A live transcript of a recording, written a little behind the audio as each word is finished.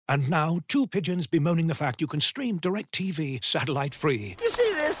And now, two pigeons bemoaning the fact you can stream DirecTV satellite-free. You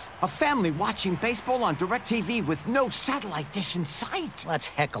see this? A family watching baseball on DirecTV with no satellite dish in sight. Let's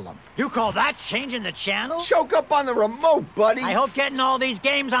heckle them. You call that changing the channel? Choke up on the remote, buddy. I hope getting all these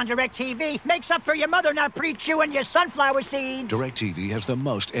games on DirecTV makes up for your mother not pre-chewing your sunflower seeds. DirecTV has the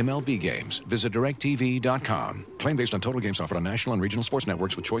most MLB games. Visit DirecTV.com. Claim based on total games offered on national and regional sports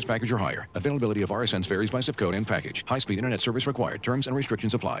networks with choice package or higher. Availability of RSNs varies by zip code and package. High-speed internet service required. Terms and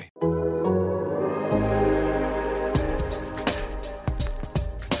restrictions apply. All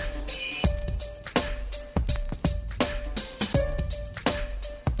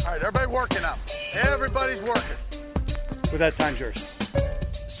right, everybody working up. Everybody's working. With that, time's yours.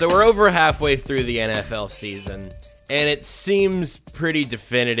 So we're over halfway through the NFL season, and it seems pretty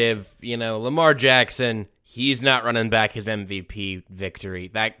definitive. You know, Lamar Jackson, he's not running back his MVP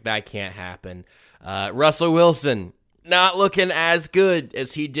victory. That can't happen. Russell Wilson, not looking as good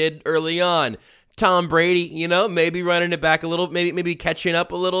as he did early on. Tom Brady, you know, maybe running it back a little, maybe catching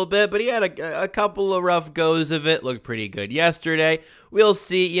up a little bit, but he had a couple of rough goes of it. Looked pretty good yesterday. We'll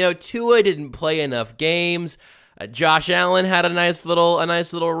see. You know, Tua didn't play enough games. Josh Allen had a nice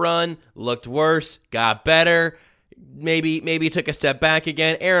little run. Looked worse, got better. Maybe took a step back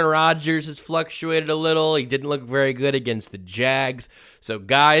again. Aaron Rodgers has fluctuated a little. He didn't look very good against the Jags. So,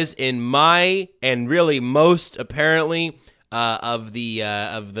 guys, in my and really most apparently of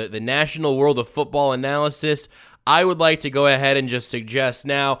the National World of Football analysis, I would like to go ahead and just suggest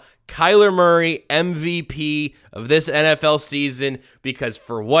now Kyler Murray MVP of this NFL season, because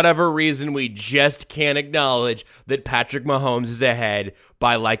for whatever reason we just can't acknowledge that Patrick Mahomes is ahead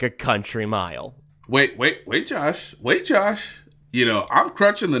by like a country mile. Wait, Josh. You know, I'm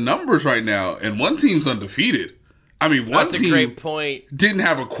crunching the numbers right now, and one team's undefeated. I mean, That's a great point. Didn't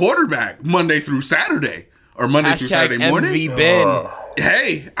have a quarterback Monday through Saturday, or Monday through Saturday morning. MV Ben.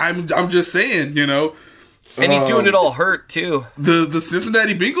 Hey, I'm just saying, you know. And he's doing it all hurt too. The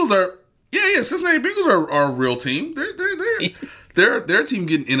Cincinnati Bengals are Cincinnati Bengals are a real team. They're a team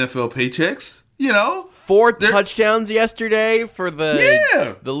getting NFL paychecks. You know, 4 touchdowns yesterday for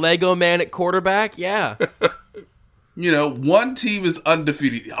the Lego man at quarterback. Yeah. You know, one team is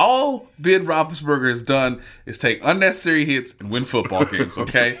undefeated. All Ben Roethlisberger has done is take unnecessary hits and win football games,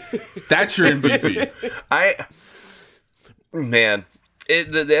 okay? That's your MVP.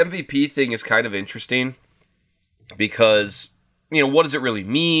 The MVP thing is kind of interesting because, you know, what does it really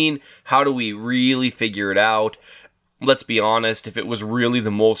mean? How do we really figure it out? Let's be honest, if it was really the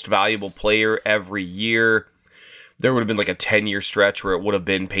most valuable player every year, there would have been like a 10-year stretch where it would have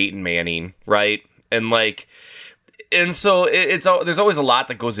been Peyton Manning, right? And so there's always a lot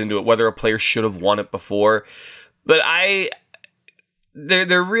that goes into it, whether a player should have won it before. But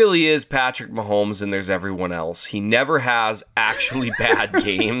there really is Patrick Mahomes and there's everyone else. He never has actually bad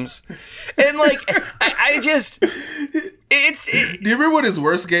games. And like, do you remember what his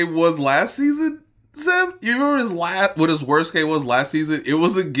worst game was last season, Seth? You remember what his worst game was last season? It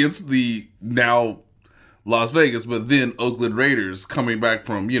was against the now Las Vegas, but then Oakland Raiders coming back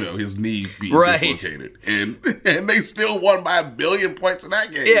from, you know, his knee being dislocated. And they still won by 1 billion points in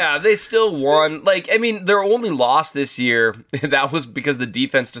that game. Yeah, they still won. Like, I mean, their only loss this year, that was because the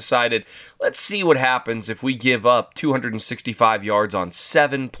defense decided, let's see what happens if we give up 265 yards on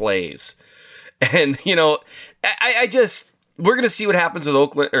 7 plays. And, you know, we're going to see what happens with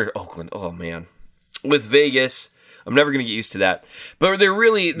with Vegas. I'm never going to get used to that. But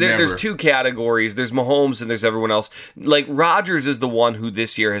there's 2 categories. There's Mahomes and there's everyone else. Like, Rodgers is the one who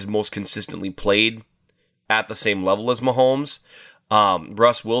this year has most consistently played at the same level as Mahomes.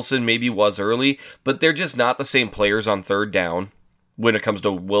 Russ Wilson maybe was early, but they're just not the same players on third down when it comes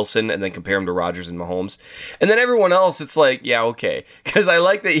to Wilson, and then compare him to Rodgers and Mahomes. And then everyone else, it's like, yeah, okay. Because I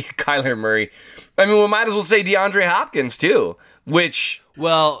like that Kyler Murray. I mean, we might as well say DeAndre Hopkins, too. Which we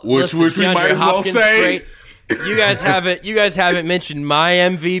might as well say... You guys haven't mentioned my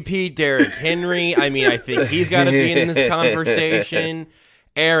MVP, Derrick Henry. I mean, I think he's got to be in this conversation.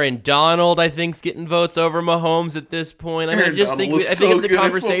 Aaron Donald, I think, is getting votes over Mahomes at this point. I think it's a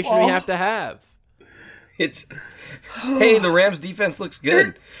conversation we have to have. Hey, the Rams defense looks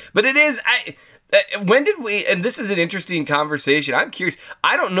good, but it is. When did we? And this is an interesting conversation. I'm curious.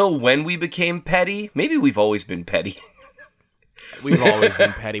 I don't know when we became petty. Maybe we've always been petty. We've always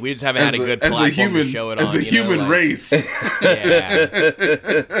been petty. We just haven't had a good platform to show it on. As a human race. Yeah.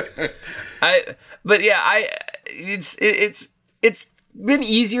 It's been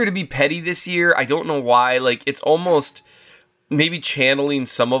easier to be petty this year. I don't know why. Like, it's almost maybe channeling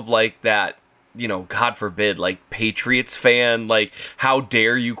some of like that, you know, God forbid, like Patriots fan, like, how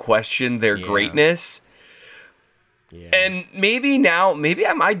dare you question their greatness? Yeah. And maybe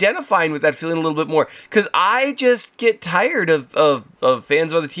I'm identifying with that feeling a little bit more, because I just get tired of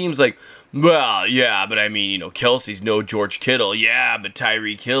fans of other teams like, well, yeah, but I mean, Kelsey's no George Kittle. Yeah, but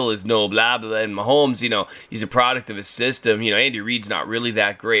Tyreek Hill is no blah, blah, and Mahomes, he's a product of his system. Andy Reid's not really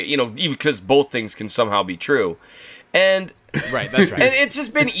that great, even because both things can somehow be true. And right, that's right. And it's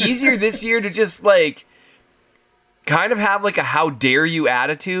just been easier this year to just, like, kind of have, like, a how dare you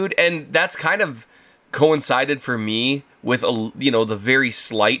attitude. And that's kind of coincided for me with the very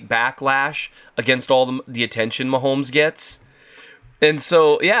slight backlash against all the attention Mahomes gets. And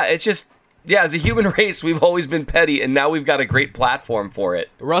so it's just as a human race we've always been petty, and now we've got a great platform for it.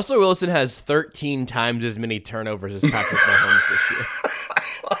 Russell Wilson has 13 times as many turnovers as Patrick Mahomes this year.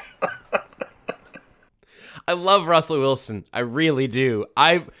 I love Russell Wilson. I really do.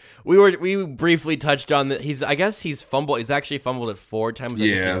 We briefly touched on that. I guess he's fumbled. He's actually fumbled it 4 times. I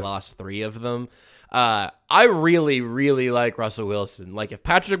think he's lost 3 of them. I really, really like Russell Wilson. Like, if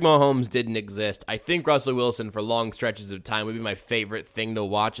Patrick Mahomes didn't exist, I think Russell Wilson for long stretches of time would be my favorite thing to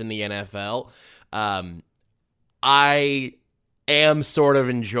watch in the NFL. I am sort of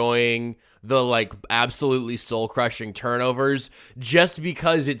enjoying the, like, absolutely soul-crushing turnovers just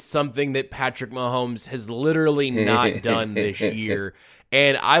because it's something that Patrick Mahomes has literally not done this year.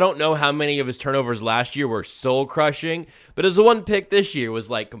 And I don't know how many of his turnovers last year were soul-crushing, but his one pick this year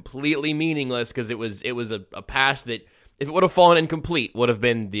was, like, completely meaningless because it was a pass that, if it would have fallen incomplete, would have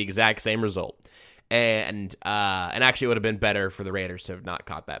been the exact same result. And actually it would have been better for the Raiders to have not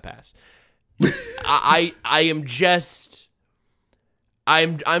caught that pass. I'm just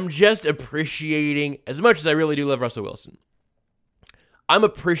appreciating, as much as I really do love Russell Wilson, I'm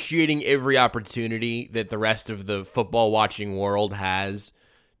appreciating every opportunity that the rest of the football watching world has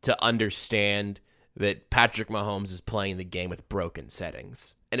to understand that Patrick Mahomes is playing the game with broken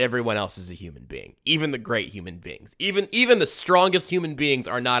settings and everyone else is a human being. Even the great human beings, even the strongest human beings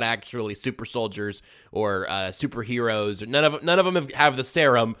are not actually super soldiers or superheroes. Or none of them have the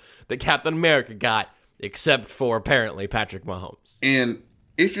serum that Captain America got, except for apparently Patrick Mahomes. And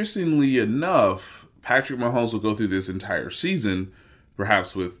interestingly enough, Patrick Mahomes will go through this entire season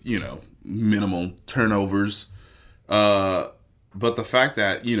perhaps with, minimal turnovers. But the fact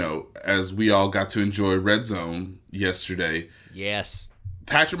that, as we all got to enjoy Red Zone yesterday. Yes.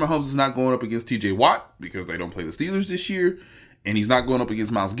 Patrick Mahomes is not going up against TJ Watt because they don't play the Steelers this year. And he's not going up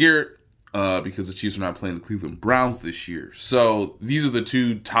against Myles Garrett because the Chiefs are not playing the Cleveland Browns this year. So these are the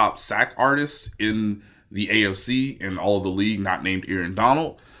 2 top sack artists in the AFC and all of the league, not named Aaron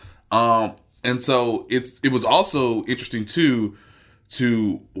Donald. And so it was also interesting, too,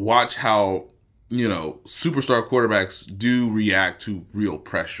 to watch how, superstar quarterbacks do react to real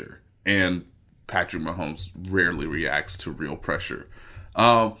pressure. And Patrick Mahomes rarely reacts to real pressure.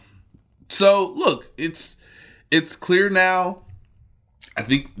 So, look, it's clear now. I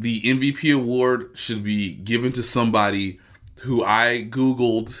think the MVP award should be given to somebody who I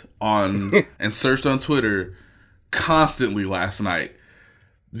Googled and searched on Twitter constantly last night.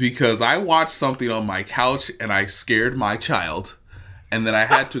 Because I watched something on my couch and I scared my child. And then I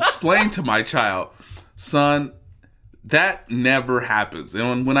had to explain to my child, son, that never happens.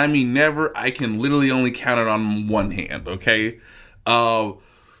 And when I mean never, I can literally only count it on one hand, okay? It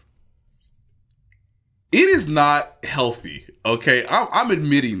is not healthy, okay? I'm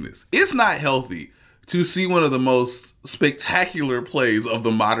admitting this. It's not healthy to see one of the most spectacular plays of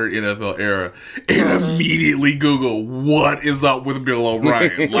the modern NFL era and immediately Google, what is up with Bill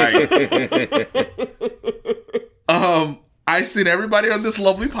O'Brien? I sent everybody on this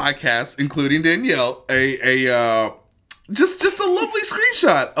lovely podcast, including Danielle, just a lovely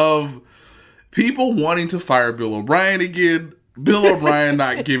screenshot of people wanting to fire Bill O'Brien again. Bill O'Brien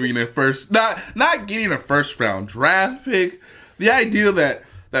not getting a first round draft pick. The idea that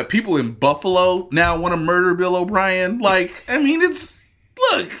people in Buffalo now want to murder Bill O'Brien, what's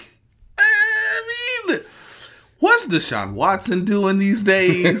Deshaun Watson doing these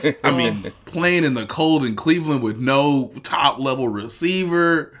days? Playing in the cold in Cleveland with no top-level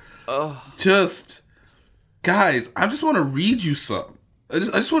receiver. Guys, I just want to read you some. I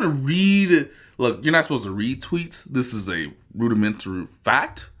just want to read. Look, you're not supposed to read tweets. This is a rudimentary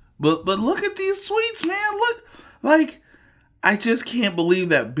fact. But look at these tweets, man. Look, I just can't believe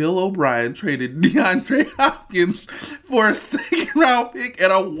that Bill O'Brien traded DeAndre Hopkins for a 2nd-round pick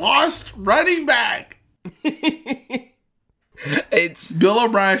and a washed running back. Bill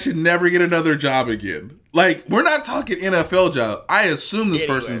O'Brien should never get another job again. We're not talking NFL job. I assume this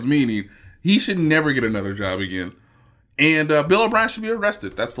person's meaning he should never get another job again. And Bill O'Brien should be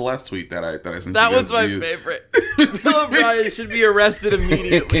arrested. That's the last tweet that I sent. That was my favorite. Bill O'Brien should be arrested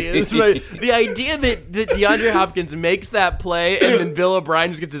immediately. The idea that DeAndre Hopkins makes that play and then Bill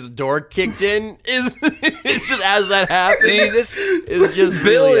O'Brien just gets his door kicked in is just as that happens.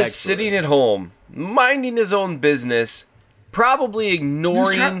 Bill is sitting at home, minding his own business, probably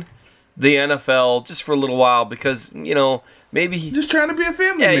ignoring the NFL just for a little while because, maybe he... Just trying to be a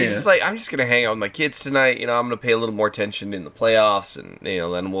family man. Yeah, he's just like, I'm just going to hang out with my kids tonight. I'm going to pay a little more attention in the playoffs and,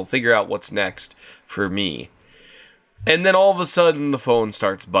 then we'll figure out what's next for me. And then all of a sudden, the phone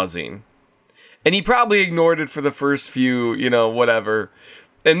starts buzzing. And he probably ignored it for the first few, whatever.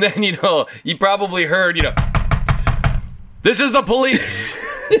 And then, he probably heard, this is the police.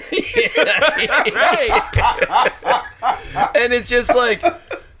 And it's just like...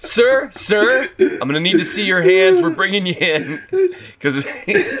 Sir, I'm going to need to see your hands. We're bringing you in. Because,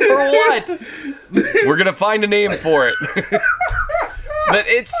 for what? We're going to find a name for it. But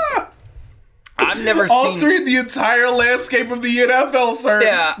I've never seen... Altering the entire landscape of the NFL, sir.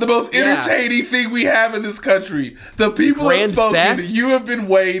 Yeah. The most entertaining thing we have in this country. The people have spoken. Theft? You have been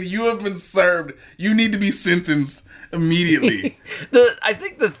weighed. You have been served. You need to be sentenced immediately. I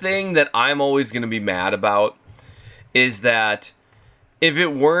think the thing that I'm always going to be mad about is that if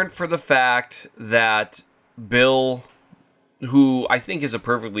it weren't for the fact that Bill, who I think is a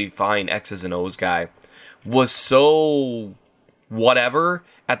perfectly fine X's and O's guy, was so whatever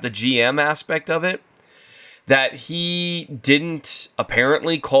at the GM aspect of it, that he didn't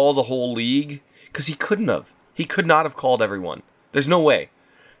apparently call the whole league, because he couldn't have. He could not have called everyone. There's no way.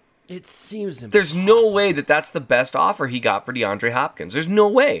 It seems impossible. There's no way that that's the best offer he got for DeAndre Hopkins. There's no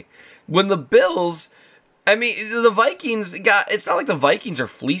way. When the Bills... the Vikings it's not like the Vikings are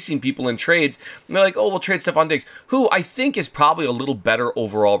fleecing people in trades. They're like, we'll trade Stephon Diggs, who I think is probably a little better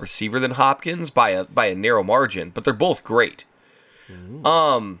overall receiver than Hopkins by a narrow margin, but they're both great.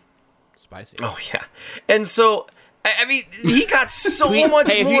 Spicy. Oh yeah. And so, he got so much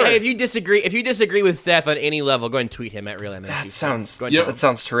more. If you disagree with Steph on any level, go ahead and tweet him at Real MSG. That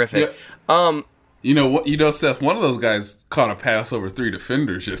sounds terrific. Yep. You know, Seth, one of those guys caught a pass over 3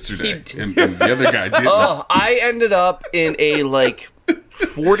 defenders yesterday, and the other guy didn't. Oh, I ended up in a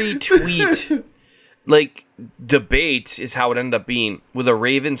 40 tweet debate is how it ended up being with a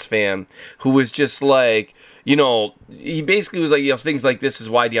Ravens fan who was just like, he basically was like, things like this is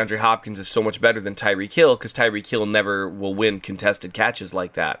why DeAndre Hopkins is so much better than Tyreek Hill, because Tyreek Hill never will win contested catches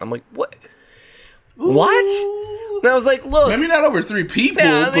like that. I'm like, what? Ooh. What? And I was like, look. Maybe not over 3 people,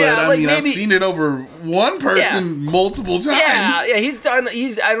 but I've seen it over one person multiple times. Yeah, he's done.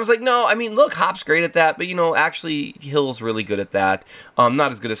 I was like, no, look, Hop's great at that, but, actually, Hill's really good at that.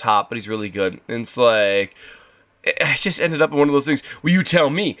 Not as good as Hop, but he's really good. And it's like, I just ended up in one of those things. Will you tell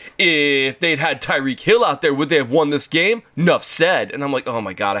me, if they'd had Tyreek Hill out there, would they have won this game? Nuff said. And I'm like, oh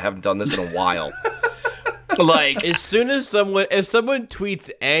my God, I haven't done this in a while. As soon as someone tweets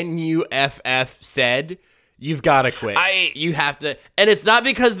NUFF said, you've got to quit. You have to, and it's not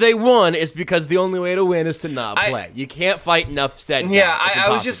because they won. It's because the only way to win is to not play. You can't fight enough said. Yeah, I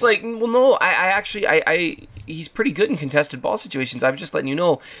was just like, well, no. He's pretty good in contested ball situations. I was just letting you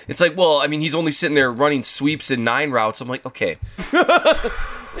know. It's like, well, he's only sitting there running sweeps and 9 routes. I'm like, okay,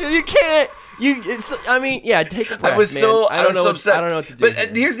 you can't. Take a breath, I was so upset. I don't know what to do.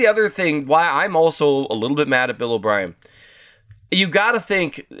 But here's the other thing: why I'm also a little bit mad at Bill O'Brien. You got to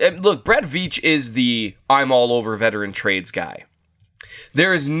think, look, Brett Veach is the I'm all over veteran trades guy.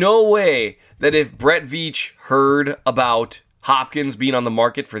 There is no way that if Brett Veach heard about Hopkins being on the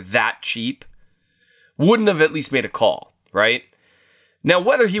market for that cheap, wouldn't have at least made a call, right? Now,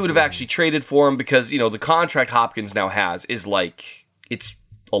 whether he would have actually traded for him, because, the contract Hopkins now has is it's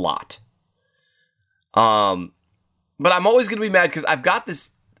a lot. But I'm always going to be mad because I've got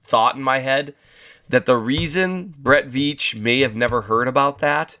this thought in my head that the reason Brett Veach may have never heard about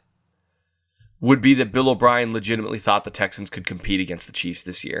that would be that Bill O'Brien legitimately thought the Texans could compete against the Chiefs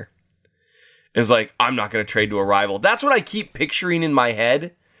this year. It's like, I'm not going to trade to a rival. That's what I keep picturing in my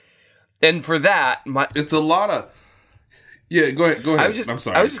head. And for that, it's a lot of... Yeah, go ahead. I'm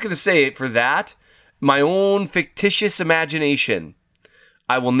sorry. I was just going to say, for that, my own fictitious imagination,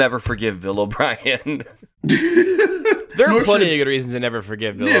 I will never forgive Bill O'Brien. There are plenty of good reasons to never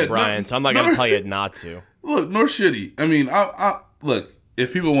forgive Bill O'Brien, so I'm not going to tell you not to. Look, nor should he. Look,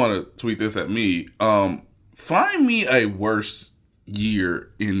 if people want to tweet this at me, find me a worse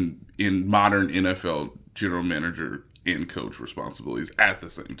year in modern NFL general manager and coach responsibilities at the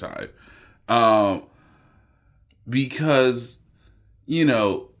same time. Because,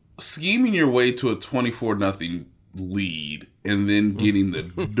 scheming your way to a 24-0 lead and then getting the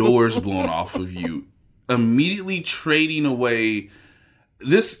doors blown off of you immediately trading away.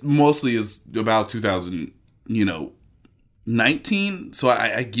 This mostly is about 2019, so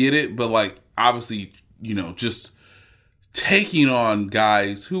I get it, but like obviously, just taking on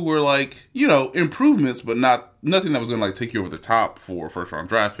guys who were like, improvements, but nothing that was going to like take you over the top for first round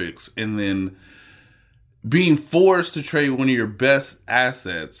draft picks, and then being forced to trade one of your best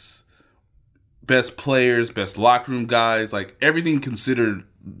assets, best players, best locker room guys, like everything considered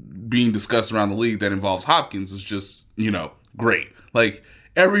being discussed around the league that involves Hopkins is just, great. Like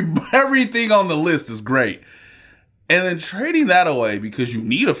everything on the list is great. And then trading that away because you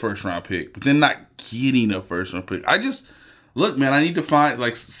need a first round pick, but then not getting a first round pick. Look, man, I need to find,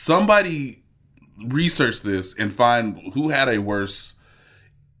 like, somebody research this and find who had a worse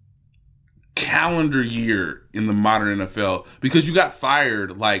calendar year in the modern NFL, because you got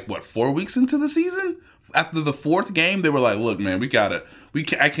fired, 4 weeks into the season? After the fourth game, they were like, look, man,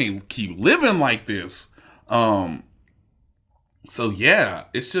 I can't keep living like this. So yeah,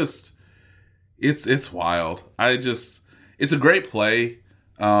 it's just, it's wild. It's a great play.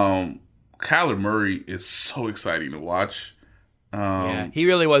 Kyler Murray is so exciting to watch. Yeah, he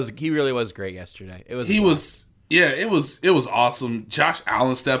really was great yesterday. It was awesome. Josh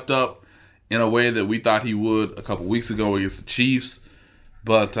Allen stepped up in a way that we thought he would a couple weeks ago against the Chiefs.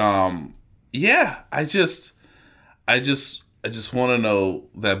 But I just want to know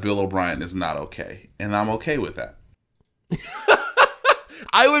that Bill O'Brien is not okay, and I'm okay with that.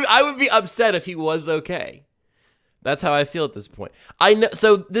 I would be upset if he was okay. That's how I feel at this point. I know.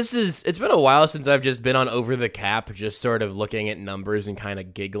 So it's been a while since I've just been on Over the Cap, just sort of looking at numbers and kind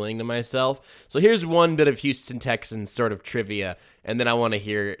of giggling to myself. So here's one bit of Houston Texans sort of trivia, and then I want to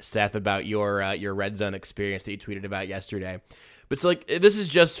hear, Seth, about your red zone experience that you tweeted about yesterday. But it's like, this is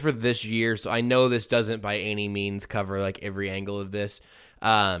just for this year, so I know this doesn't by any means cover like every angle of this.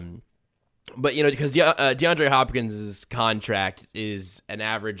 But, because DeAndre Hopkins' contract is an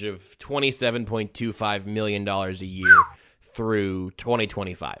average of $27.25 million a year through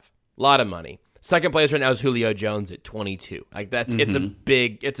 2025. A lot of money. Second place right now is Julio Jones at 22. Like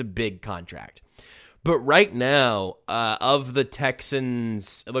it's a big contract. But right now, of the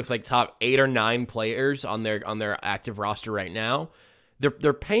Texans, it looks like top 8 or 9 players on their active roster right now,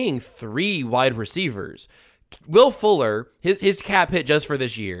 they're paying 3 wide receivers. Will Fuller, his cap hit just for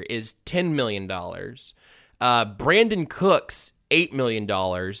this year is $10 million. Brandon Cooks, $8 million.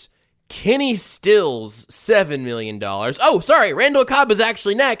 Kenny Stills, $7 million. Oh, sorry, Randall Cobb is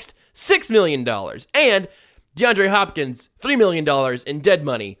actually next, $6 million. And DeAndre Hopkins, $3 million in dead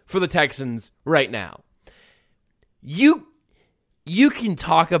money for the Texans right now. You can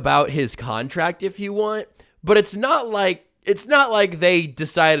talk about his contract if you want, but it's not like they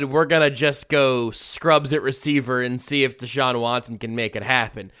decided we're going to just go scrubs at receiver and see if Deshaun Watson can make it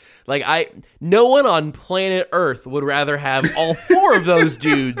happen. No one on planet Earth would rather have all 4 of those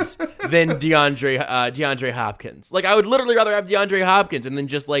dudes than DeAndre Hopkins. I would literally rather have DeAndre Hopkins and then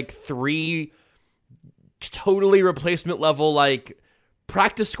just 3 totally replacement level,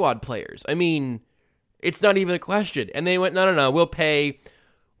 practice squad players. I mean, it's not even a question. And they went, no, we'll pay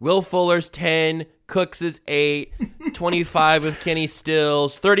Will Fuller's 10, Cooks is 8, 25 with Kenny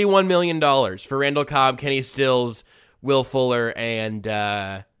Stills, $31 million for Randall Cobb, Kenny Stills, Will Fuller, and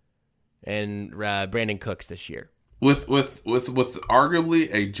Brandon Cooks this year. With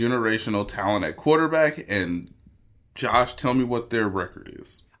arguably a generational talent at quarterback, and Josh, tell me what their record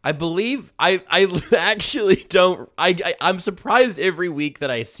is. I believe I actually don't. I'm surprised every week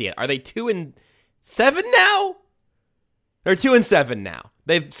that I see it. Are they 2-7 now? They're 2-7 now.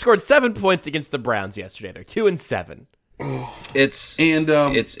 They've scored 7 points against the Browns yesterday. They're 2-7. It's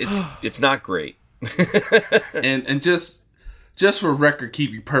not great. and just for record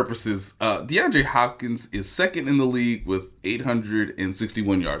keeping purposes, DeAndre Hopkins is second in the league with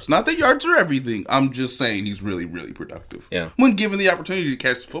 861 yards. Not that yards are everything. I'm just saying he's really, really productive. Yeah. When given the opportunity to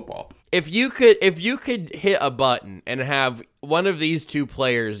catch the football. If you could hit a button and have one of these 2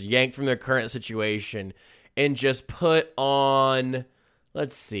 players yanked from their current situation and just put on,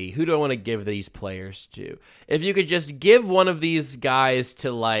 let's see, who do I want to give these players to? If you could just give one of these guys to,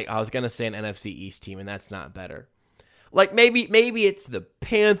 I was going to say an NFC East team, and that's not better. Maybe it's the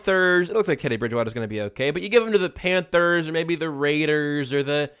Panthers. It looks like Teddy Bridgewater's going to be okay, but you give them to the Panthers or maybe the Raiders or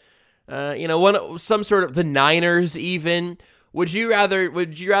the, the Niners even. Would you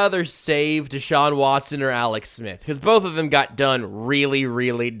rather save Deshaun Watson or Alex Smith? Because both of them got done really,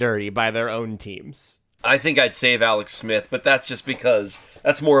 really dirty by their own teams. I think I'd save Alex Smith, but that's just because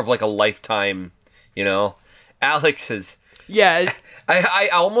that's more of a lifetime, Alex is... Yeah. I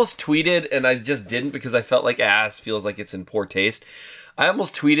almost tweeted, and I just didn't because I felt like feels like it's in poor taste. I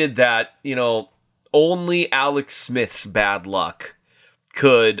almost tweeted that, only Alex Smith's bad luck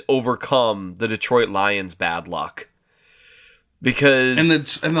could overcome the Detroit Lions' bad luck. Because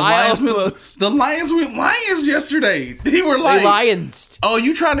the Lions went Lions yesterday. They were like Lions. Oh,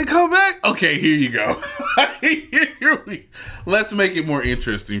 you trying to come back? Okay, here you go. Let's make it more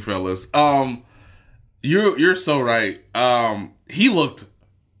interesting, fellas. You're so right. He looked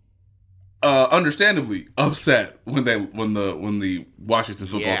understandably upset when the Washington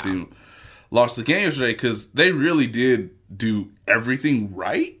football team lost the game yesterday, because they really did do everything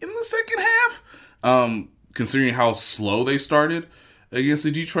right in the second half. Considering how slow they started against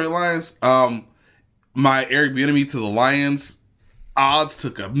the Detroit Lions. My Eric Bieniemy to the Lions odds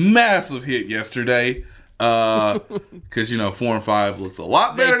took a massive hit yesterday, because 4-5 looks a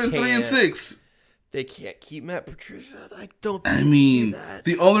lot better than 3-6. They can't keep Matt Patricia.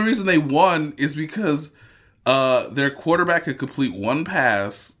 The only reason they won is because their quarterback could complete one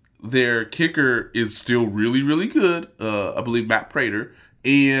pass. Their kicker is still really, really good. I believe Matt Prater.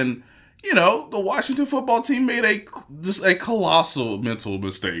 And, the Washington football team made a colossal mental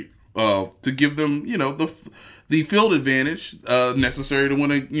mistake to give them, the field advantage necessary to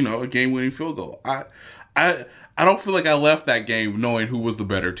win a game-winning field goal. I don't feel like I left that game knowing who was the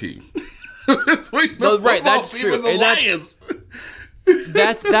better team. Between the that's team true. and the Lions.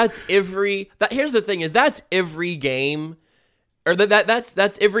 That's every. Here's the thing: is that's every game, or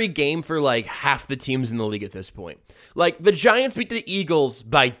that's every game for like half the teams in the league at this point. Like the Giants beat the Eagles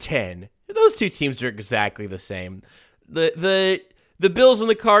by 10. Those two teams are exactly the same. The Bills and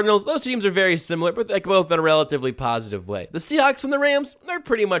the Cardinals, those teams are very similar, but like both in a relatively positive way. The Seahawks and the Rams, they're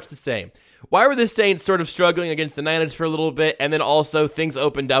pretty much the same. Why were the Saints sort of struggling against the Niners for a little bit, and then also things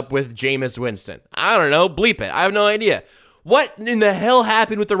opened up with Jameis Winston? I don't know. Bleep it. I have no idea. What in the hell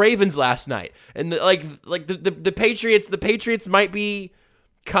happened with the Ravens last night? And the Patriots might be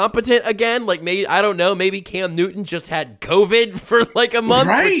competent again. Like maybe, I don't know. Maybe Cam Newton just had COVID for like a month.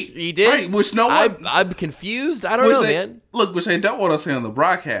 Right. Which he did. Right. Which no one. I'm confused. I don't know, man. Look, which I don't want to say on the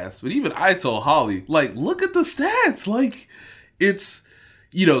broadcast, but even I told Holly, like, look at the stats. Like, it's.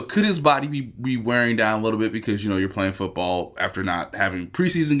 Could his body be wearing down a little bit because, you're playing football after not having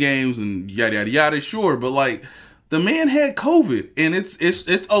preseason games and yada, yada, yada? Sure. But, like, the man had COVID, and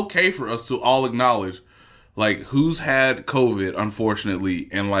it's okay for us to all acknowledge, like, who's had COVID, unfortunately,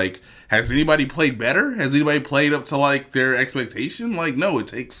 and, like, has anybody played better? Has anybody played up to, like, their expectation? Like, no, it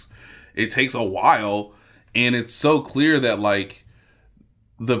takes a while, and it's so clear that, like,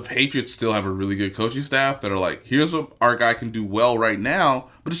 the Patriots still have a really good coaching staff that are like, here's what our guy can do well right now,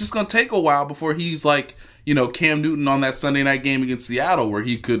 but it's just going to take a while before he's like, Cam Newton on that Sunday night game against Seattle where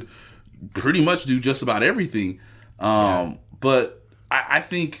he could pretty much do just about everything. But I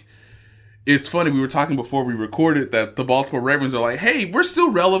think it's funny. We were talking before we recorded that the Baltimore Ravens are like, hey, we're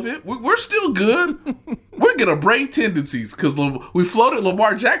still relevant. We're still good. We're going to break tendencies because we floated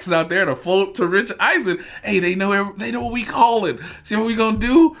Lamar Jackson out there to float to Rich Eisen. Hey, they know what we calling. See what we going to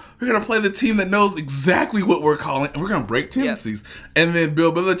do? We're going to play the team that knows exactly what we're calling, and we're going to break tendencies. Yep. And then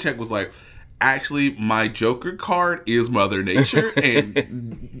Bill Belichick was like, actually, my Joker card is Mother Nature,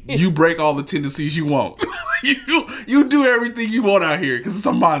 and you break all the tendencies you want. you do everything you want out here because it's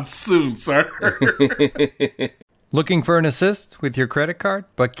a monsoon, sir. Looking for an assist with your credit card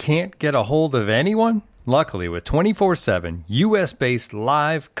but can't get a hold of anyone? Luckily, with 24/7 U.S.-based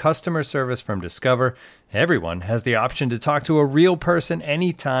live customer service from Discover, everyone has the option to talk to a real person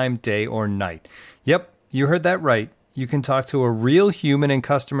anytime, day or night. Yep, you heard that right. You can talk to a real human in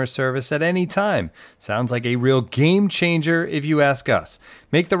customer service at any time. Sounds like a real game changer if you ask us.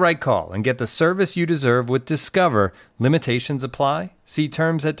 Make the right call and get the service you deserve with Discover. Limitations apply. See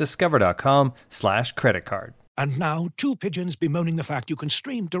terms at discover.com/creditcard. And now, two pigeons bemoaning the fact you can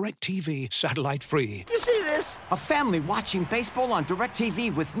stream DirecTV satellite-free. You see this? A family watching baseball on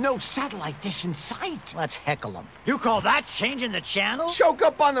DirecTV with no satellite dish in sight. Let's heckle them. You call that changing the channel? Choke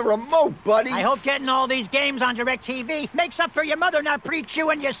up on the remote, buddy. I hope getting all these games on DirecTV makes up for your mother not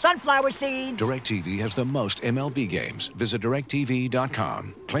pre-chewing your sunflower seeds. DirecTV has the most MLB games. Visit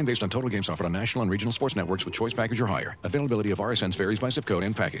DirecTV.com. Claim based on total games offered on national and regional sports networks with choice package or higher. Availability of RSNs varies by zip code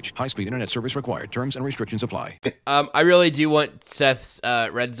and package. High-speed internet service required. Terms and restrictions apply. I really do want Seth's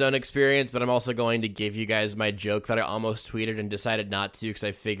Red Zone experience, but I'm also going to give you guys my joke that I almost tweeted and decided not to because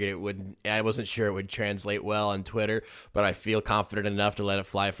I figured it would. I wasn't sure it would translate well on Twitter, but I feel confident enough to let it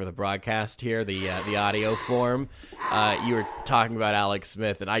fly for the broadcast here, the audio form. You were talking about Alex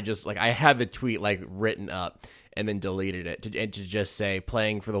Smith, and I had the tweet written up and then deleted it to just say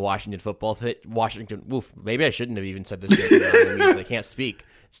playing for the Washington football Washington. Oof, maybe I shouldn't have even said this because I can't speak.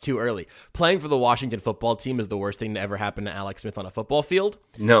 It's too early. Playing for the Washington football team is the worst thing to ever happen to Alex Smith on a football field.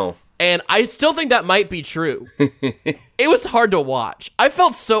 No. And I still think that might be true. It was hard to watch. I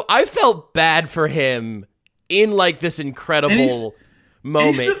felt bad for him in like this incredible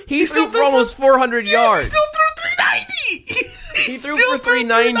moment. He still threw for almost 400 yards. He still threw 390. He threw for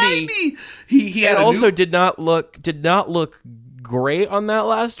 390. He had also did not look great on that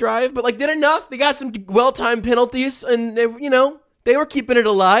last drive, but like did enough. They got some well-timed penalties, and they were keeping it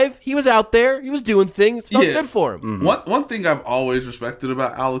alive. He was out there. He was doing things. Felt good for him. Mm-hmm. One thing I've always respected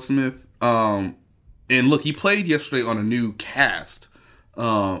about Alex Smith, and look, he played yesterday on a new cast,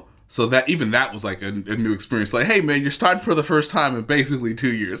 so that even that was like a new experience. Like, hey man, you're starting for the first time in basically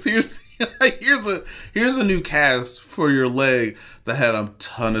 2 years. Here's a new cast for your leg that had a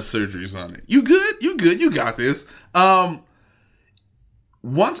ton of surgeries on it. You good? You got this.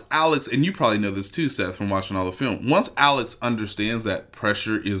 Once Alex, and you probably know this too, Seth, from watching all the film, once Alex understands that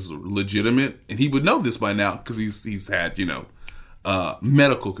pressure is legitimate, and he would know this by now because he's had,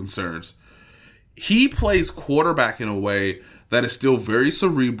 medical concerns, he plays quarterback in a way that is still very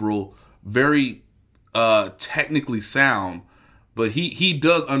cerebral, very technically sound, but he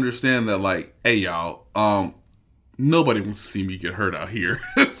does understand that, like, hey, y'all, nobody wants to see me get hurt out here.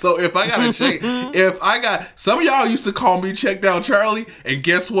 So if I got some of y'all used to call me Check Down Charlie, and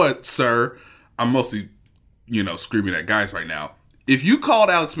guess what, sir? I'm mostly, screaming at guys right now. If you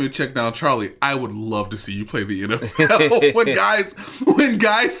called Alex Smith Check Down Charlie, I would love to see you play the NFL when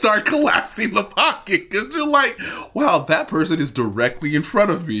guys start collapsing the pocket, because you're like, wow, that person is directly in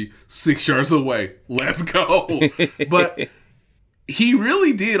front of me, 6 yards away. Let's go. But he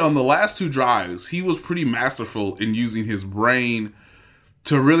really did on the last 2 drives. He was pretty masterful in using his brain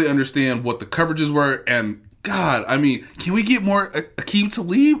to really understand what the coverages were. And God, I mean, can we get more Akeem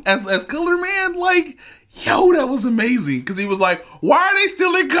Talib as color man? Like, yo, that was amazing. Because he was like, why are they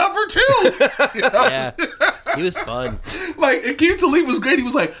still in cover too? Yeah, he was fun. Like, Akeem Talib was great. He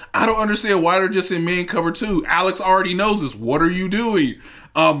was like, I don't understand why they're just in man cover 2. Alex already knows this. What are you doing?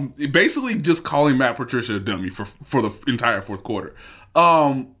 Basically just calling Matt Patricia a dummy for the entire fourth quarter.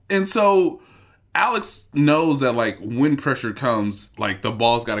 And so Alex knows that, like, when pressure comes, like, the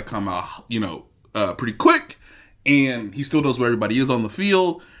ball's got to come out, pretty quick, and he still knows where everybody is on the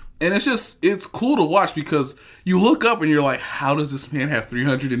field. And it's cool to watch because you look up and you're like, how does this man have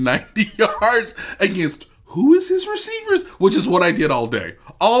 390 yards against who is his receivers? Which is what I did all day.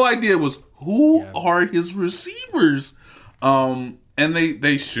 All I did was, who are his receivers? And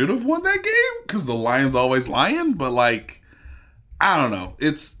they should have won that game because the Lions always lying, but, like, I don't know.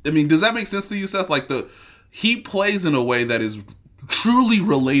 Does that make sense to you, Seth? Like, he plays in a way that is truly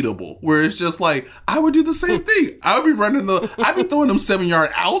relatable, where it's just like, I would do the same thing. I'd be throwing them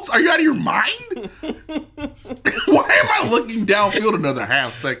 7-yard outs. Are you out of your mind? Why am I looking downfield another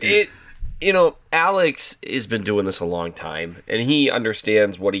half second? Alex has been doing this a long time, and he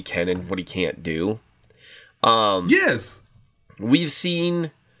understands what he can and what he can't do. Yes. We've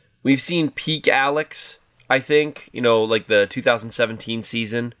seen peak Alex, I think, like the 2017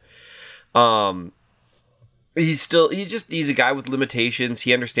 season. He's a guy with limitations.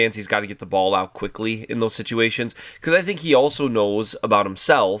 He understands he's got to get the ball out quickly in those situations, because I think he also knows about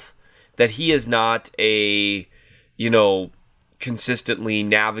himself that he is not a, consistently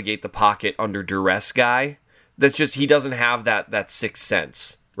navigate the pocket under duress guy. That's just, he doesn't have that sixth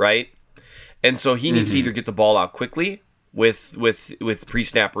sense, right? And so he needs to either get the ball out quickly with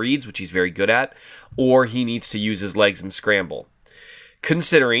pre-snap reads, which he's very good at, or he needs to use his legs and scramble.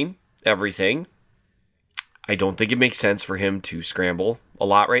 Considering everything, I don't think it makes sense for him to scramble a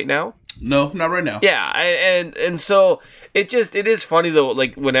lot right now. No, not right now. Yeah, and so it is funny though,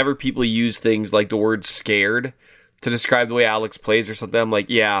 like whenever people use things like the word scared to describe the way Alex plays or something, I'm like,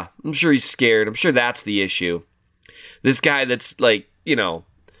 yeah, I'm sure he's scared. I'm sure that's the issue. This guy that's like,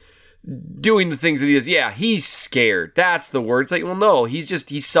 doing the things that he does, yeah, he's scared. That's the word. It's like, well, no,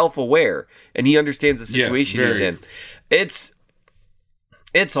 he's self-aware and he understands the situation he's in. It's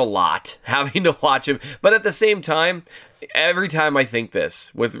a lot having to watch him, but at the same time, every time I think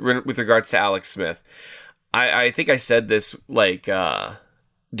this with regards to Alex Smith, I think I said this like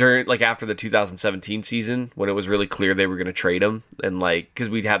during, like, after the 2017 season when it was really clear they were going to trade him, and like because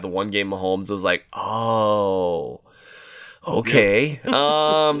we'd had the one game Mahomes, it was like, oh, okay.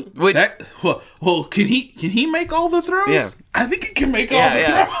 Can he make all the throws? Yeah. I think he can make all the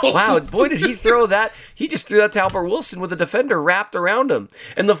throws. Wow, boy, did he throw that. He just threw that to Albert Wilson with a defender wrapped around him.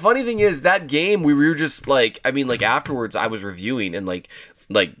 And the funny thing is, that game, we were just like, afterwards I was reviewing and like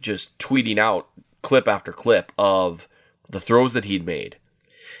just tweeting out clip after clip of the throws that he'd made.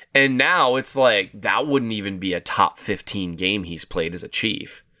 And now it's like, that wouldn't even be a top 15 game he's played as a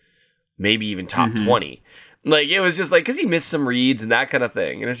Chief. Maybe even top 20. Like, it was just like, because he missed some reads and that kind of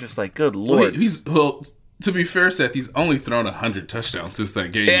thing. And it's just like, good Lord. Well, to be fair, Seth, he's only thrown 100 touchdowns since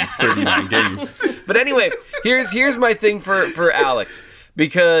that game in 39 games. But anyway, here's my thing for Alex.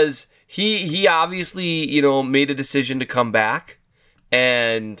 Because he obviously, made a decision to come back.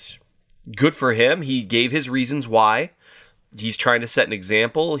 And good for him. He gave his reasons why. He's trying to set an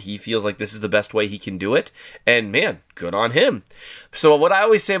example. He feels like this is the best way he can do it. And man, good on him. So what I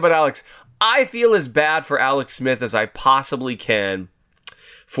always say about Alex, I feel as bad for Alex Smith as I possibly can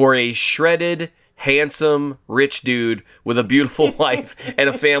for a shredded, handsome, rich dude with a beautiful wife and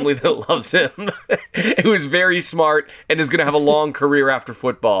a family that loves him, who is very smart and is going to have a long career after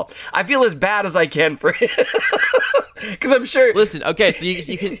football. I feel as bad as I can for him. Because I'm sure... Listen, okay, so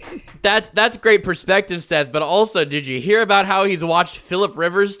you can... That's great perspective, Seth, but also, did you hear about how he's watched Phillip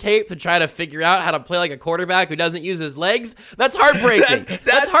Rivers tape to try to figure out how to play like a quarterback who doesn't use his legs? That's heartbreaking.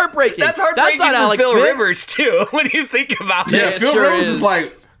 That's heartbreaking. That's heartbreaking not for Alex Phil Smith. Rivers, too, when you think about it. Yeah, Phil Rivers is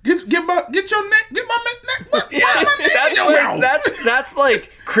like... Get my neck. Get my neck. Yeah, that's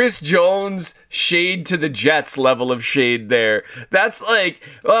like Chris Jones shade to the Jets level of shade there. That's like,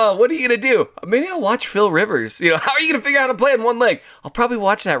 oh, what are you gonna do? Maybe I'll watch Phil Rivers. How are you gonna figure out how to play on one leg? I'll probably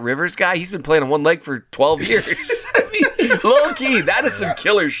watch that Rivers guy. He's been playing on one leg for 12 years. Low key, that is some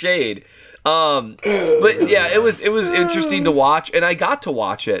killer shade. But yeah, it was interesting to watch, and I got to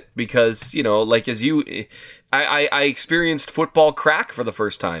watch it because like as you. I experienced football crack for the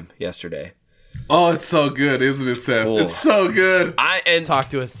first time yesterday. Oh, it's so good, isn't it, Seth? Oh. It's so good. Talk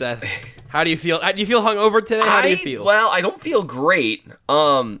to us, Seth. How do you feel? Do you feel hungover today? How do you feel? Well, I don't feel great.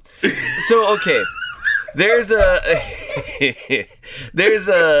 So okay. There's a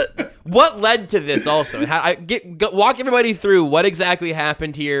what led to this also? Walk everybody through what exactly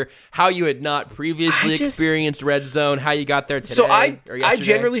happened here, how you had not previously experienced Red Zone, how you got there today. So I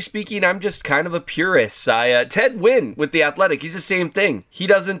generally speaking, I'm just kind of a purist. Ted Wynn with The Athletic, he's the same thing. He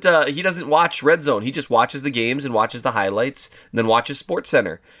doesn't watch Red Zone. He just watches the games and watches the highlights and then watches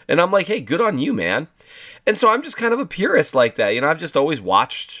SportsCenter. And I'm like, hey, good on you, man. And so I'm just kind of a purist like that. I've just always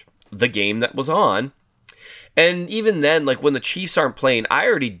watched the game that was on. And even then, like when the Chiefs aren't playing, I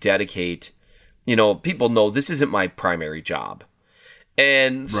already dedicate, people know this isn't my primary job.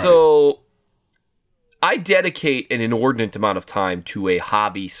 And so I dedicate an inordinate amount of time to a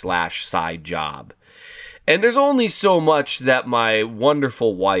hobby/side job. And there's only so much that my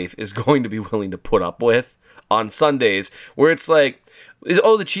wonderful wife is going to be willing to put up with on Sundays where it's like,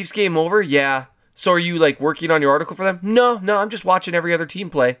 the Chiefs game over? Yeah. So are you like working on your article for them? No, I'm just watching every other team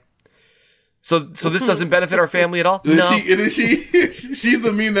play. So this doesn't benefit our family at all? No. She's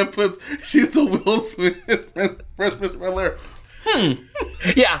the meme that she's the Will Smith freshman spoiler.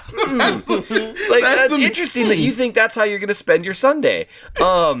 Yeah. It's like, that's interesting that you think that's how you're going to spend your Sunday.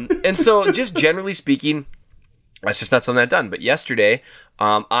 And so just generally speaking, that's just not something I've done. But yesterday,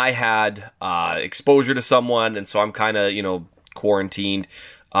 I had exposure to someone, and so I'm kind of, quarantined.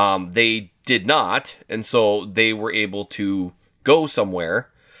 They did not, and so they were able to go somewhere.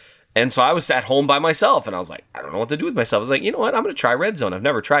 And so I was at home by myself, and I was like, I don't know what to do with myself. I was like, you know what? I'm going to try Red Zone. I've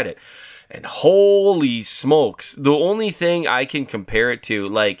never tried it. And holy smokes, the only thing I can compare it to,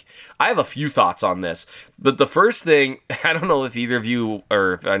 like, I have a few thoughts on this. But the first thing, I don't know if either of you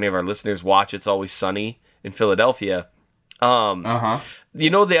or if any of our listeners watch It's Always Sunny in Philadelphia. You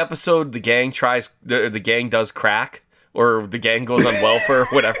know the episode the gang does crack? Or the gang goes on welfare,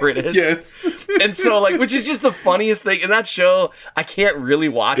 whatever it is. Yes. And so, like, which is just the funniest thing. In that show, I can't really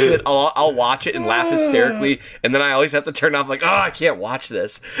watch it. I'll watch it and laugh hysterically. And then I always have to turn off, like, I can't watch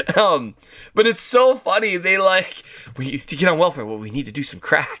this. But it's so funny. They we to get on welfare, well, we need to do some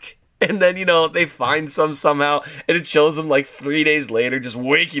crack. And then, they find some somehow. And it shows them, like, 3 days later, just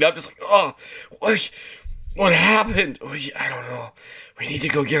waking up, just like, what happened? I don't know. We need to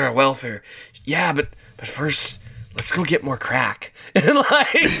go get our welfare. Yeah, but first... let's go get more crack. And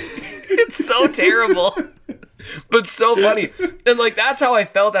it's so terrible, but so funny. And that's how I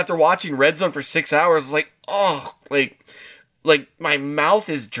felt after watching Red Zone for 6 hours. Like, like my mouth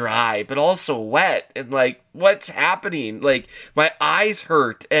is dry, but also wet. And what's happening? My eyes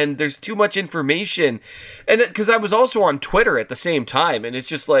hurt and there's too much information. And because I was also on Twitter at the same time, and it's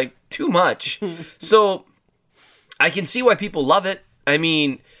just too much. So I can see why people love it. I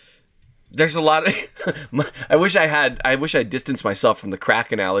mean, there's a lot of... I wish I distanced myself from the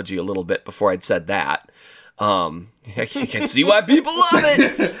crack analogy a little bit before I'd said that. I can see why people love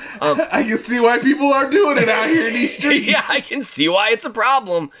it. I can see why people are doing it out here in these streets. Yeah, I can see why it's a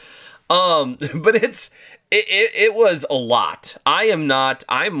problem. But it was a lot.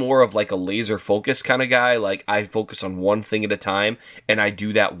 I'm more of a laser focus kind of guy. I focus on one thing at a time and I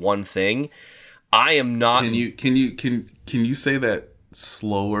do that one thing. I am not. Can you say that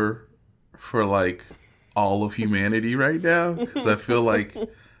slower for like all of humanity right now? Because I feel like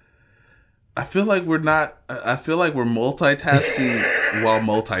we're not. I feel like we're multitasking while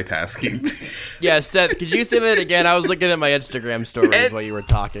multitasking. Yeah, Seth, could you say that again? I was looking at my Instagram stories while you were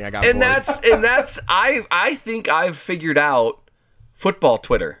talking. I got bored. That's I think I've figured out football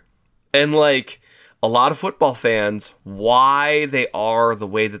Twitter, and like a lot of football fans, why they are the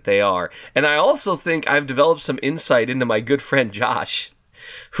way that they are. And I also think I've developed some insight into my good friend Josh,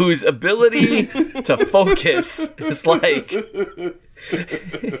 whose ability to focus is like...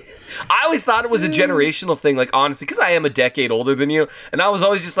 I always thought it was a generational thing, like, honestly, because I am a decade older than you, and I was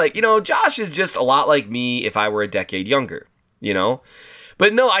always just like, Josh is just a lot like me if I were a decade younger,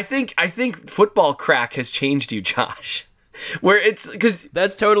 But no, I think football crack has changed you, Josh. Where it's because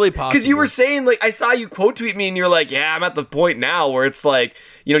that's totally possible. Because you were saying, like, I saw you quote tweet me and you're like, yeah, I'm at the point now where it's like,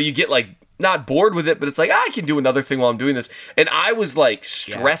 you get like not bored with it, but it's like, I can do another thing while I'm doing this. And I was like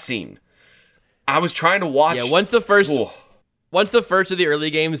stressing. Yeah. I was trying to watch. Yeah, once the first of the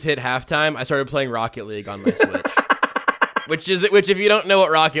early games hit halftime, I started playing Rocket League on my Switch. which if you don't know what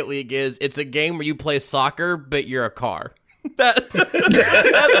Rocket League is, it's a game where you play soccer, but you're a car. That's what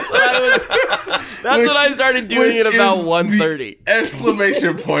I started doing at about 1:30.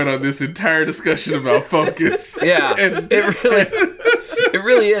 Exclamation point on this entire discussion about focus. Yeah, it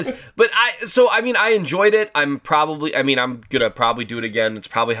really is. But I enjoyed it. I'm gonna probably do it again. It's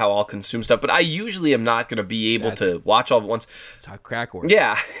probably how I'll consume stuff. But I usually am not gonna be able to watch all of it once. That's how crack works.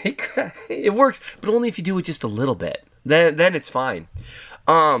 Yeah, it works, but only if you do it just a little bit. Then it's fine.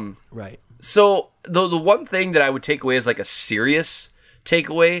 Right. So the one thing that I would take away is like a serious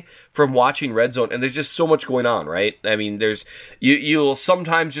takeaway from watching Red Zone, and there's just so much going on, right? I mean, you'll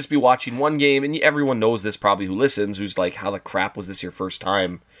sometimes just be watching one game, and everyone knows this probably who listens, who's like, how the crap was this your first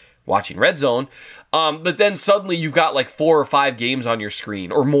time watching Red Zone? But then suddenly you've got like 4 or 5 games on your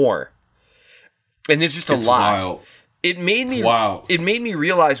screen or more, and there's just a lot. Wild. It made me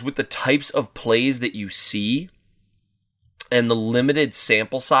realize with the types of plays that you see and the limited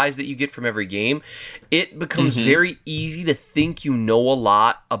sample size that you get from every game, it becomes very easy to think you know a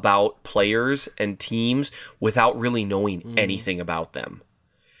lot about players and teams without really knowing anything about them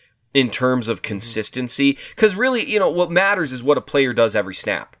in terms of consistency. Because really, what matters is what a player does every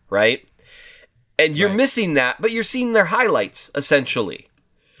snap, right? And you're missing that, but you're seeing their highlights, essentially.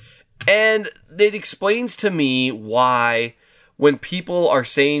 And it explains to me why when people are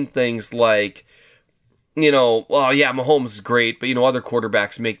saying things like, well, yeah, Mahomes is great, but, other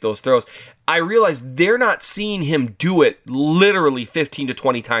quarterbacks make those throws. I realize they're not seeing him do it literally 15 to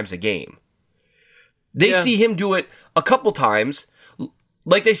 20 times a game. They see him do it a couple times,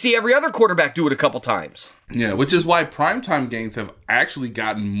 like they see every other quarterback do it a couple times. Yeah, which is why primetime games have actually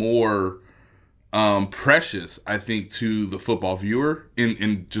gotten more precious, I think, to the football viewer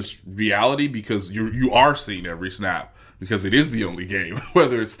in just reality, because you are seeing every snap. Because it is the only game,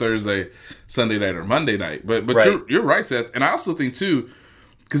 whether it's Thursday, Sunday night, or Monday night. But right. You're right, Seth. And I also think, too,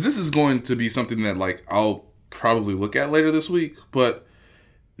 because this is going to be something that like I'll probably look at later this week, but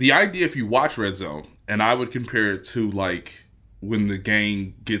the idea, if you watch Red Zone, and I would compare it to like when the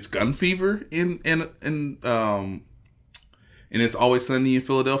gang gets gun fever in It's Always Sunny in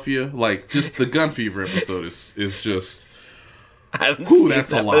Philadelphia, like just the gun fever episode is just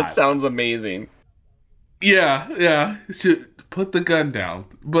that's a lot. That sounds amazing. Yeah. Should put the gun down,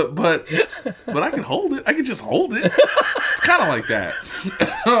 but I can hold it. I can just hold it. It's kind of like that.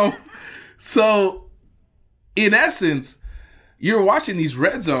 So, in essence, you're watching these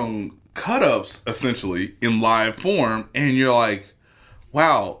Red Zone cut-ups essentially in live form, and you're like,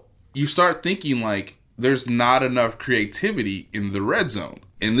 wow. You start thinking like there's not enough creativity in the Red Zone,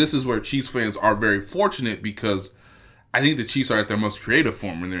 and this is where Chiefs fans are very fortunate, because I think the Chiefs are at their most creative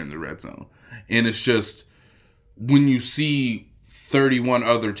form when they're in the Red Zone, and it's just. When you see 31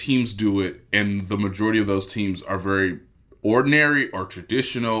 other teams do it, and the majority of those teams are very ordinary or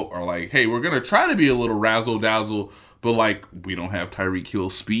traditional, or like, hey, we're going to try to be a little razzle-dazzle, but like, we don't have Tyreek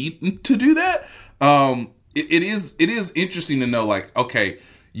Hill's speed to do that. It is interesting to know, like, okay,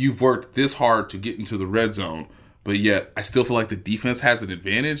 you've worked this hard to get into the red zone, but yet I still feel like the defense has an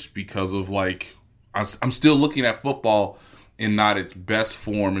advantage because of like, I'm still looking at football in not its best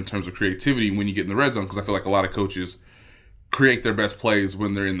form in terms of creativity when you get in the red zone, because I feel like a lot of coaches create their best plays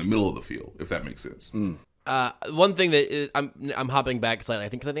when they're in the middle of the field, if that makes sense. One thing that is, I'm hopping back slightly. I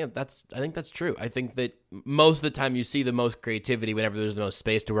think that's true. I think that most of the time you see the most creativity whenever there's the most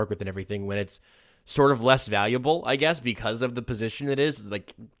space to work with and everything, when it's sort of less valuable, I guess, because of the position it is.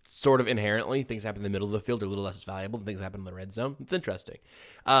 Like, sort of inherently, things happen in the middle of the field are a little less valuable than things happen in the red zone. It's interesting.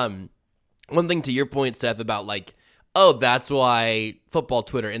 one thing to your point, Seth, about like, oh, that's why football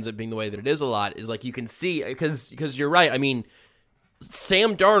Twitter ends up being the way that it is a lot, is like you can see, because you're right. I mean,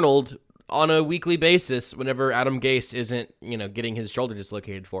 Sam Darnold on a weekly basis, whenever Adam Gase isn't, getting his shoulder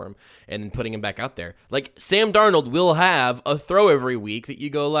dislocated for him and then putting him back out there, like Sam Darnold will have a throw every week that you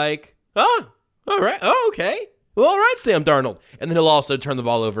go like, oh, all right, oh, okay. Well, all right, Sam Darnold. And then he'll also turn the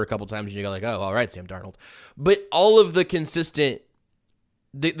ball over a couple times and you go like, oh, all right, Sam Darnold. But all of the consistent,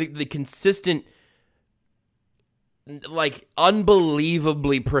 the consistent, like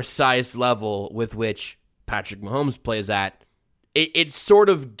unbelievably precise level with which Patrick Mahomes plays at, it sort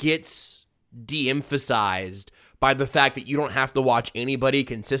of gets de-emphasized by the fact that you don't have to watch anybody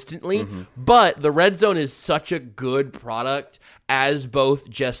consistently. But the red zone is such a good product as both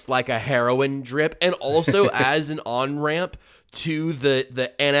just like a heroin drip and also as an on-ramp to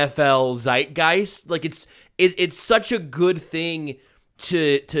the NFL zeitgeist. Like it's such a good thing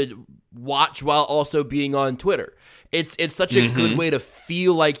to watch while also being on Twitter. It's such a good way to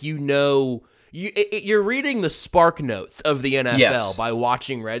feel like you're reading the spark notes of the NFL by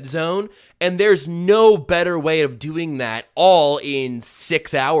watching Red Zone, and there's no better way of doing that all in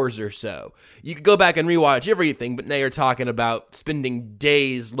 6 hours or so. You could go back and rewatch everything, but now you're talking about spending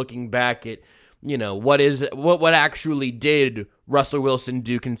days looking back at, what actually did Russell Wilson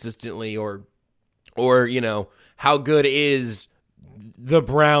do consistently, or how good is the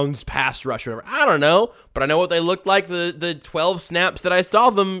Browns pass rush or whatever. I don't know, but I know what they looked like the 12 snaps that I saw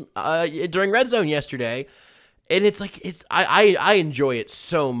them during Red Zone yesterday. And it's like, I enjoy it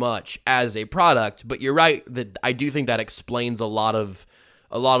so much as a product, but you're right that I do think that explains a lot of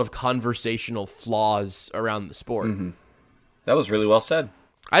conversational flaws around the sport. That was really well said.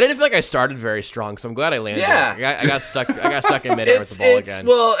 I didn't feel like I started very strong, so I'm glad I landed. Yeah, I got stuck in midair with the ball again.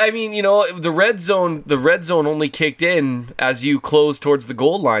 Well, I mean, the red zone only kicked in as you closed towards the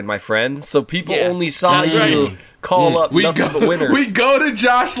goal line, my friend. So people only saw you call up nothing but winners. We go to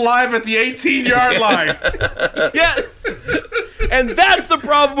Josh live at the 18-yard line. Yes. And that's the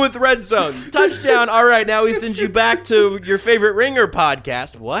problem with red zone. Touchdown. All right, now we send you back to your favorite Ringer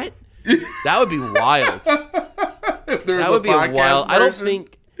podcast. What? That would be wild. If there was that would be wild. Version.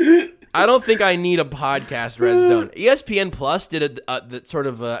 I don't think I need a podcast red zone. ESPN Plus did a sort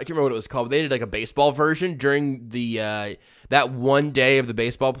of I can't remember what it was called. But they did like a baseball version during the that one day of the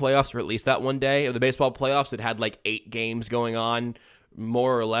baseball playoffs, or at least that one day of the baseball playoffs. It had like 8 games going on,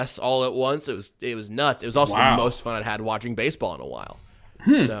 more or less, all at once. It was nuts. It was also the most fun I'd had watching baseball in a while.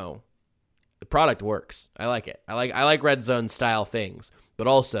 So the product works. I like it. I like red zone style things, but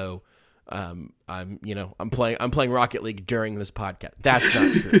also. I'm playing Rocket League during this podcast. That's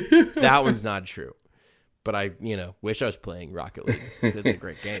not true. That one's not true. But I, wish I was playing Rocket League. It's a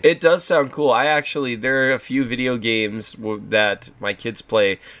great game. It does sound cool. There are a few video games that my kids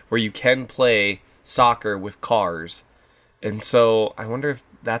play where you can play soccer with cars. And so I wonder if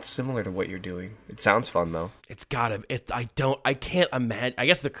that's similar to what you're doing. It sounds fun though. I can't imagine. I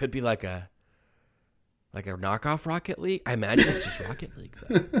guess there could be like a knockoff Rocket League. I imagine it's just Rocket League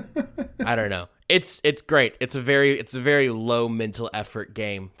though. I don't know. It's great. It's a very low mental effort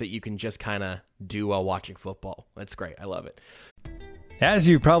game that you can just kind of do while watching football. That's great. I love it. As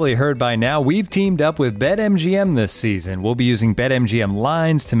you've probably heard by now, we've teamed up with BetMGM this season. We'll be using BetMGM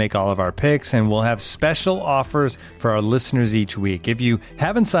lines to make all of our picks, and we'll have special offers for our listeners each week. If you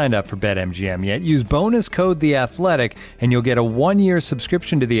haven't signed up for BetMGM yet, use bonus code The Athletic, and you'll get a 1-year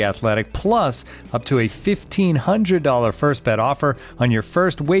subscription to The Athletic, plus up to a $1,500 first bet offer on your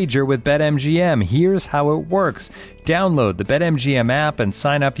first wager with BetMGM. Here's how it works. Download the BetMGM app and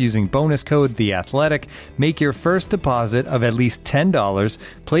sign up using bonus code The Athletic. Make your first deposit of at least $10.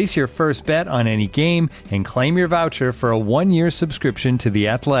 Place your first bet on any game and claim your voucher for a 1-year subscription to The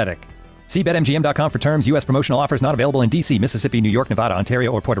Athletic. See BetMGM.com for terms. U.S. promotional offers not available in D.C., Mississippi, New York, Nevada,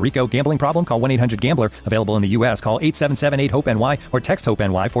 Ontario, or Puerto Rico. Gambling problem? Call 1-800-GAMBLER. Available in the U.S. Call 877-8-HOPE-NY or text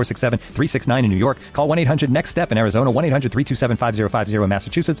HOPE-NY 467-369 in New York. Call 1-800-NEXT-STEP in Arizona. 1-800-327-5050 in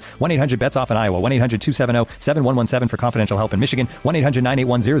Massachusetts. 1-800-BETS-OFF in Iowa. 1-800-270-7117 for confidential help in Michigan.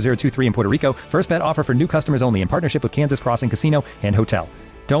 1-800-981-0023 in Puerto Rico. First bet offer for new customers only in partnership with Kansas Crossing Casino and Hotel.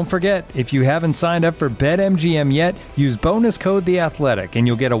 Don't forget, if you haven't signed up for BetMGM yet, use bonus code The Athletic, and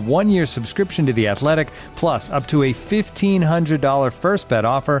you'll get a 1-year subscription to The Athletic, plus up to a $1,500 first bet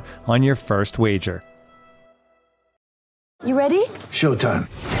offer on your first wager. You ready? Showtime.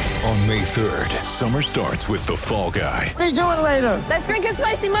 On May 3rd, summer starts with The Fall Guy. Let's do it later. Let's drink a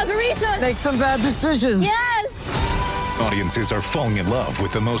spicy margarita. Make some bad decisions. Yes! Audiences are falling in love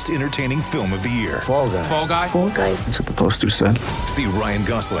with the most entertaining film of the year. Fall Guy. Fall Guy? Fall Guy. That's what the poster said. See Ryan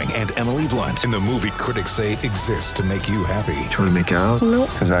Gosling and Emily Blunt in the movie critics say exists to make you happy. Trying to make it out?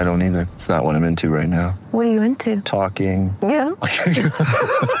 Nope. Because I don't either. It's not what I'm into right now. What are you into? Talking. Yeah.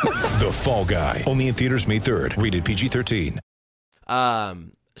 The Fall Guy. Only in theaters May 3rd. Rated PG-13.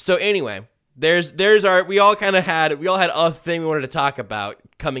 So anyway, we all had a thing we wanted to talk about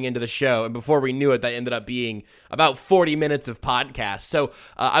coming into the show, and before we knew it, that ended up being about 40 minutes of podcast. So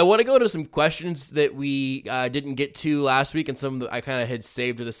I want to go to some questions that we didn't get to last week, and some that I kind of had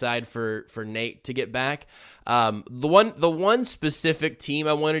saved to the side for Nate to get back. The one specific team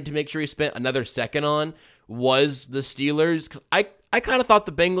I wanted to make sure he spent another second on was the Steelers, because I kind of thought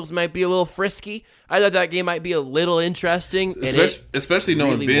the Bengals might be a little frisky. I thought that game might be a little interesting, especially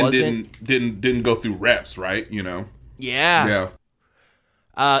knowing really Ben didn't go through reps, right? You know. Yeah.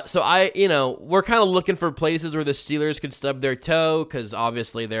 So we're kind of looking for places where the Steelers could stub their toe, because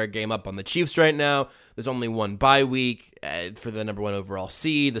obviously they're a game up on the Chiefs right now. There's only one bye week for the number 1 overall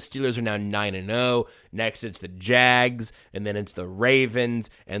seed. The Steelers are now 9-0. Next, it's the Jags, and then it's the Ravens,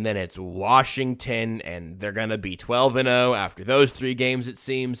 and then it's Washington, and they're going to be 12-0 after those 3 games, it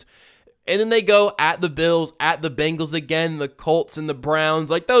seems. And then they go at the Bills, at the Bengals again, the Colts and the Browns.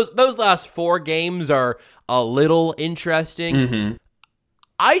 Like those last 4 games are a little interesting. Mm-hmm.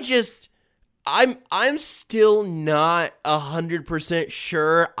 I'm still not 100%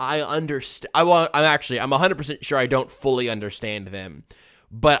 sure I understand. I'm 100% sure I don't fully understand them,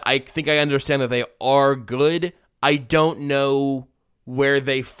 but I think I understand that they are good. I don't know where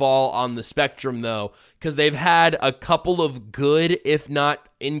they fall on the spectrum though, because they've had a couple of good, if not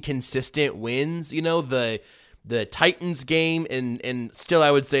inconsistent wins. You know, the Titans game and still I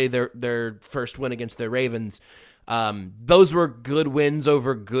would say their first win against the Ravens. Those were good wins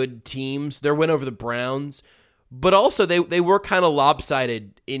over good teams. Their win over the Browns, but also they were kind of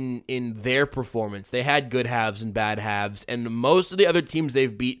lopsided in their performance. They had good halves and bad halves, and most of the other teams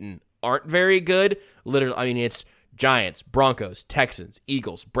they've beaten aren't very good. Literally, I mean, it's Giants, Broncos, Texans,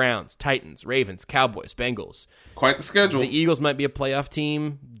 Eagles, Browns, Titans, Ravens, Cowboys, Bengals. Quite the schedule. The Eagles might be a playoff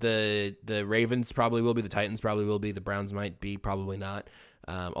team. The Ravens probably will be. The Titans probably will be. The Browns might be. Probably not.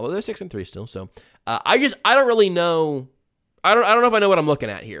 Although they're 6-3 still. So I don't really know. I don't know if I know what I'm looking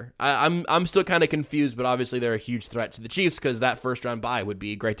at here. I'm still kind of confused, but obviously they're a huge threat to the Chiefs because that first round bye would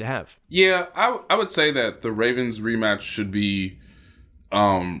be great to have. Yeah, I would say that the Ravens rematch should be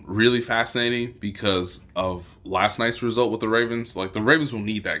really fascinating because of last night's result with the Ravens. Like the Ravens will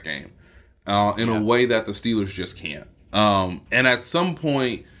need that game in a way that the Steelers just can't. And at some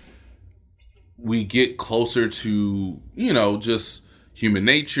point we get closer to, just human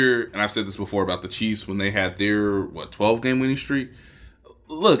nature, and I've said this before about the Chiefs when they had their 12-game winning streak.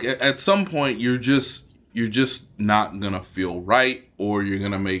 Look, at some point you're just not gonna feel right, or you're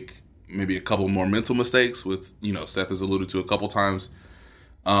gonna make maybe a couple more mental mistakes, which Seth has alluded to a couple times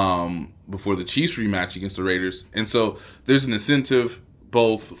before the Chiefs rematch against the Raiders. And so there's an incentive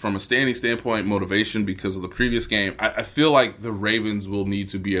both from a standing standpoint, motivation because of the previous game. I feel like the Ravens will need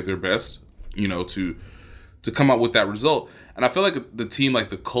to be at their best, to come up with that result. And I feel like the team like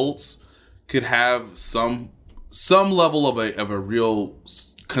the Colts could have some level of a real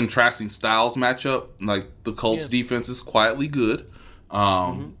contrasting styles matchup. Like the Colts defense is quietly good.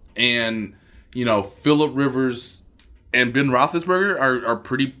 And, Phillip Rivers and Ben Roethlisberger are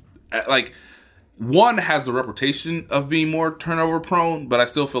pretty, like, one has the reputation of being more turnover prone, but I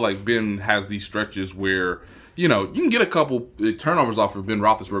still feel like Ben has these stretches where, you can get a couple turnovers off of Ben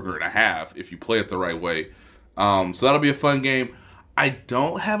Roethlisberger and a half if you play it the right way. So that'll be a fun game. I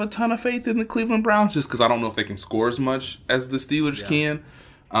don't have a ton of faith in the Cleveland Browns just because I don't know if they can score as much as the Steelers can.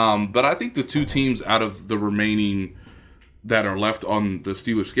 But I think the two teams out of the remaining that are left on the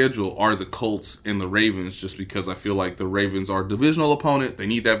Steelers schedule are the Colts and the Ravens, just because I feel like the Ravens are a divisional opponent. They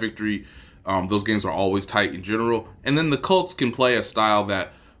need that victory. Those games are always tight in general. And then the Colts can play a style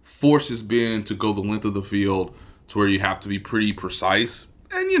that forces Ben to go the length of the field to where you have to be pretty precise.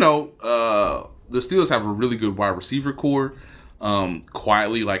 And, the Steelers have a really good wide receiver core,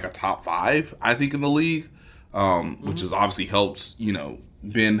 quietly like a top 5, I think, in the league, which has obviously helped,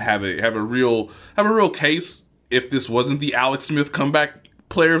 Ben have a real case. If this wasn't the Alex Smith Comeback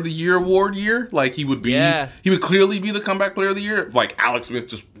Player of the Year award year, like he would be, he would clearly be the Comeback Player of the Year if like Alex Smith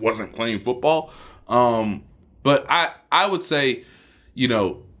just wasn't playing football. But I would say,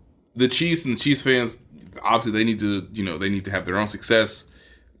 the Chiefs and the Chiefs fans, obviously they need to have their own success,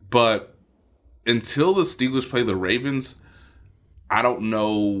 but until the Steelers play the Ravens, I don't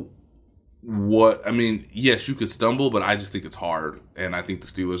know yes, you could stumble, but I just think it's hard. And I think the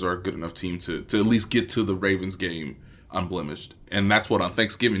Steelers are a good enough team to at least get to the Ravens game unblemished. And that's what, on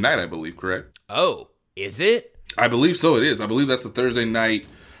Thanksgiving night, I believe, correct? Oh, is it? I believe so, it is. I believe that's the Thursday night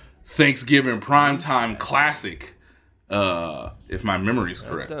Thanksgiving primetime classic, if my memory is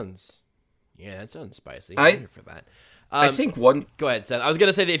correct. That sounds spicy. I'm here for that. I think one... Go ahead, Seth. I was going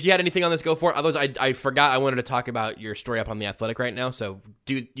to say that if you had anything on this, go for it. Otherwise, I forgot I wanted to talk about your story up on The Athletic right now. So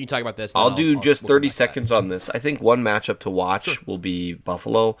you talk about this. I'll do just 30 seconds on this. I think one matchup to watch will be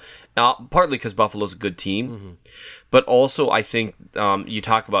Buffalo. Partly because Buffalo's a good team. But also, I think you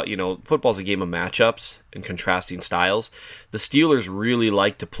talk about, football's a game of matchups and contrasting styles. The Steelers really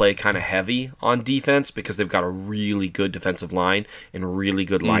like to play kind of heavy on defense because they've got a really good defensive line and really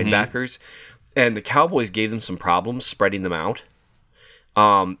good linebackers. And the Cowboys gave them some problems spreading them out.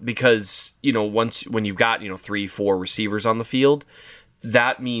 Because, when you've got, 3-4 receivers on the field,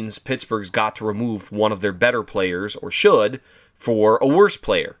 that means Pittsburgh's got to remove one of their better players, or should, for a worse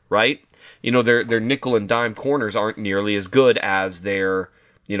player, right? Their nickel and dime corners aren't nearly as good as their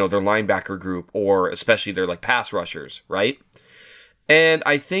linebacker group, or especially their pass rushers, right? And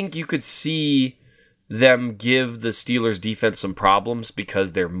I think you could see them give the Steelers defense some problems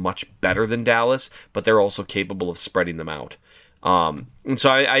because they're much better than Dallas, but they're also capable of spreading them out. And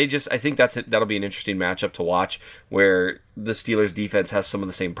so I think that'll be an interesting matchup to watch, where the Steelers defense has some of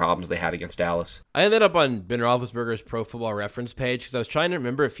the same problems they had against Dallas. I ended up on Ben Roethlisberger's Pro Football Reference page because I was trying to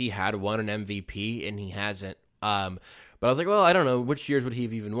remember if he had won an MVP, and he hasn't. But I was like, well, I don't know, which years would he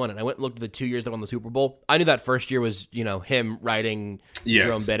have even won? And I went and looked at the 2 years that won the Super Bowl. I knew that first year was, him riding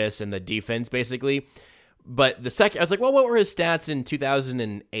Jerome Bettis and the defense, basically. But the second, I was like, well, what were his stats in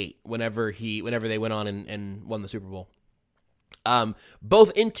 2008 whenever they went on and won the Super Bowl?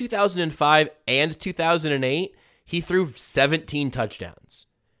 Both in 2005 and 2008, he threw 17 touchdowns.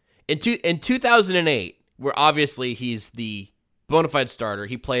 In 2008, where obviously he's the bona fide starter,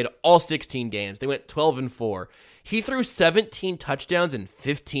 he played all 16 games. They went 12-4. He threw 17 touchdowns and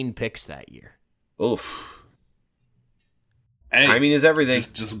 15 picks that year. Oof. Hey, timing is everything.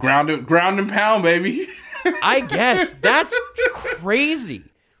 Just ground and pound, baby. I guess. That's crazy.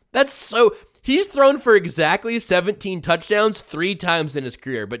 That's so... He's thrown for exactly 17 touchdowns 3 times in his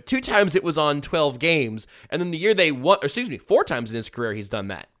career, but 2 times it was on 12 games. And then the year they won... 4 times in his career he's done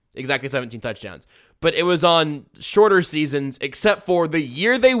that. Exactly 17 touchdowns. But it was on shorter seasons, except for the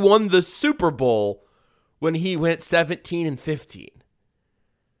year they won the Super Bowl, when he went 17-15.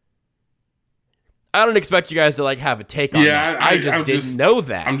 I don't expect you guys to have a take on that. I just didn't know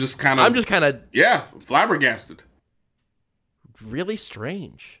that. I'm just kind of flabbergasted. Really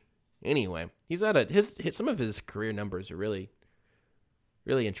strange. Anyway, he's at some of his career numbers are really,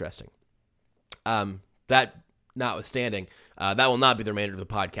 really interesting. That notwithstanding, that will not be the remainder of the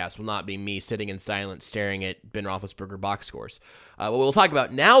podcast. Will not be me sitting in silence staring at Ben Roethlisberger box scores. What we'll talk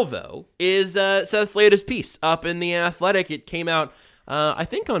about now, though, is Seth's latest piece up in The Athletic. It came out, I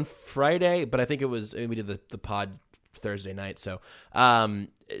think, on Friday, but I think we did the pod Thursday night. So,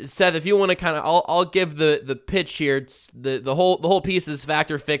 Seth, if you want to kind of, I'll give the pitch here. It's the whole piece is fact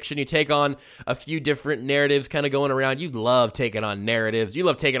or fiction. You take on a few different narratives kind of going around. You love taking on narratives. You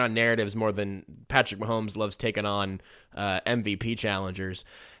love taking on narratives more than Patrick Mahomes loves taking on MVP challengers.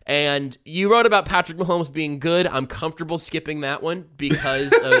 And you wrote about Patrick Mahomes being good. I'm comfortable skipping that one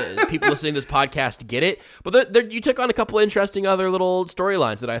because people listening to this podcast get it. But you took on a couple interesting other little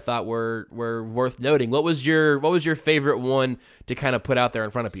storylines that I thought were worth noting. What was your favorite one to kind of put out there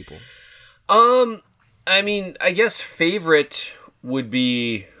in front of people? I mean, I guess favorite would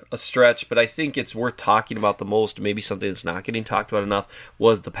be a stretch, but I think it's worth talking about the most. Maybe something that's not getting talked about enough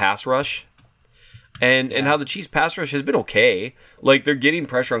was the pass rush. And how the Chiefs pass rush has been okay. They're getting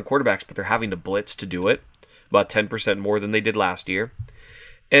pressure on quarterbacks, but they're having to blitz to do it. About 10% more than they did last year.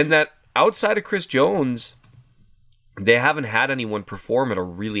 And that outside of Chris Jones, they haven't had anyone perform at a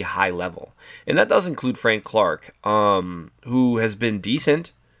really high level. And that does include Frank Clark, who has been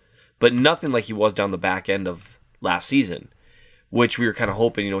decent, but nothing like he was down the back end of last season, which we were kind of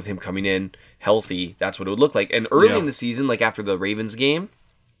hoping, with him coming in healthy, that's what it would look like. And early in the season, after the Ravens game,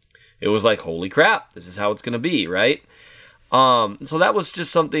 it was holy crap, this is how it's going to be, right? So that was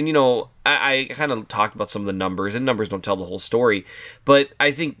just something, I kind of talked about some of the numbers, and numbers don't tell the whole story, but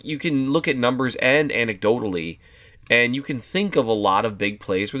I think you can look at numbers and anecdotally, and you can think of a lot of big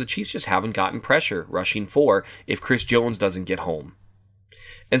plays where the Chiefs just haven't gotten pressure rushing for if Chris Jones doesn't get home.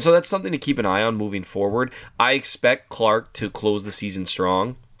 And so that's something to keep an eye on moving forward. I expect Clark to close the season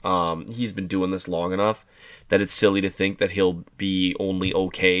strong. He's been doing this long enough that it's silly to think that he'll be only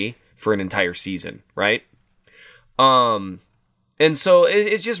okay for an entire season, right? And so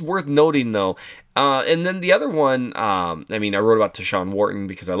it's just worth noting, though, And then the other one, I wrote about Tershawn Wharton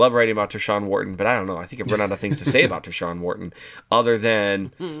because I love writing about Tershawn Wharton, but I don't know. I think I've run out of things to say about Tershawn Wharton other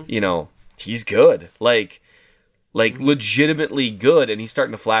than, he's good. Like legitimately good, and he's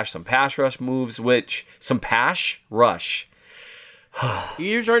starting to flash some pass rush moves, You're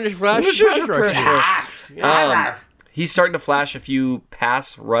starting to flash pass rush. He's starting to flash a few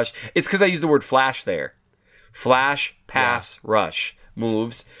pass rush. It's because I used the word flash there. Flash, pass, rush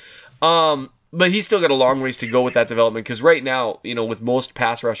moves. But he's still got a long ways to go with that development because right now, with most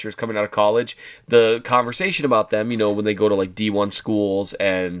pass rushers coming out of college, the conversation about them, when they go to like D1 schools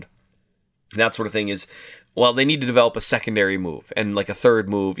and that sort of thing is, well, they need to develop a secondary move and like a third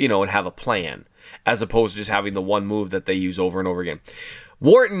move, and have a plan as opposed to just having the one move that they use over and over again.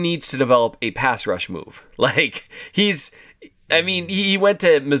 Wharton needs to develop a pass rush move. Like he went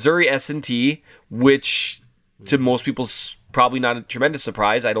to Missouri S&T, which to most people's probably not a tremendous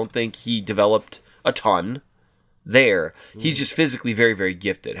surprise. I don't think he developed a ton there. He's just physically very, very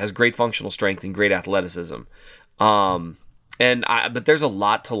gifted, has great functional strength and great athleticism. But there's a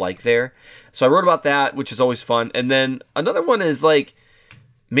lot to like there. So I wrote about that, which is always fun. And then another one is like,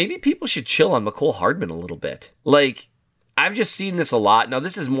 maybe people should chill on Mecole Hardman a little bit. Like, I've just seen this a lot. Now,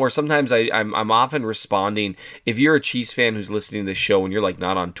 this is more, sometimes I'm often responding. If you're a Chiefs fan who's listening to this show and you're like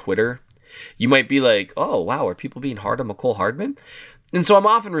not on Twitter, you might be like, oh, wow, are people being hard on Mecole Hardman? And so I'm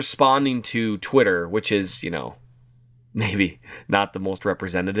often responding to Twitter, which is, maybe not the most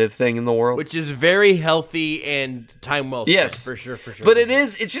representative thing in the world. Which is very healthy and time well spent. Yes. For sure. But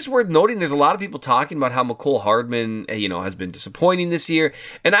it's just worth noting there's a lot of people talking about how Mecole Hardman, has been disappointing this year.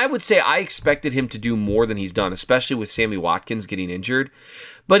 And I would say I expected him to do more than he's done, especially with Sammy Watkins getting injured.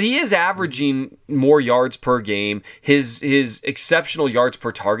 But he is averaging more yards per game. His exceptional yards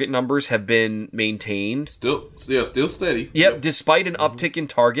per target numbers have been maintained. Still steady. Yep, despite an uptick in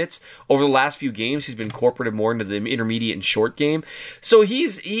targets over the last few games, he's been incorporated more into the intermediate and short game. So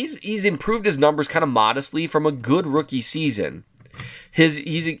he's improved his numbers kind of modestly from a good rookie season.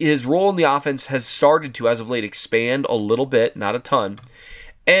 His role in the offense has started to, as of late, expand a little bit, not a ton.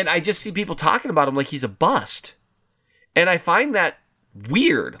 And I just see people talking about him like he's a bust. And I find that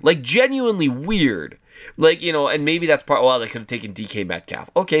weird, like genuinely weird. Like, and maybe that's part, well, they could have taken DK Metcalf.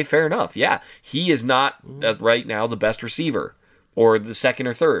 Okay, fair enough. Yeah, he is not, right now, the best receiver or the second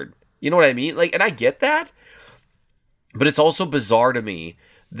or third. You know what I mean? Like, and I get that, but it's also bizarre to me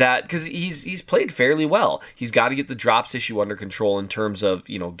that, because he's played fairly well. He's got to get the drops issue under control in terms of,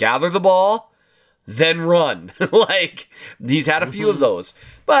 gather the ball, then run. Like, he's had a few of those.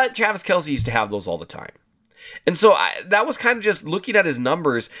 But Travis Kelce used to have those all the time. And so that was kind of just looking at his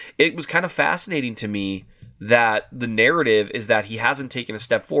numbers. It was kind of fascinating to me that the narrative is that he hasn't taken a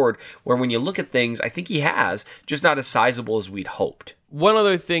step forward, where when you look at things, I think he has, just not as sizable as we'd hoped. One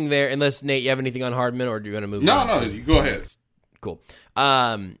other thing there, unless, Nate, you have anything on Hardman, or do you want to move on? No, you go ahead. Cool.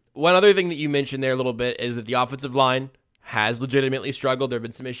 One other thing that you mentioned there a little bit is that the offensive line has legitimately struggled. There have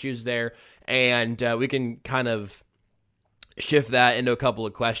been some issues there, and we can kind of shift that into a couple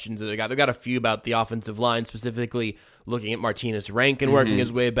of questions that they've got a few about the offensive line, specifically looking at Martinez Rankin working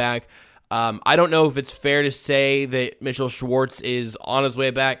his way back. I don't know if it's fair to say that Mitchell Schwartz is on his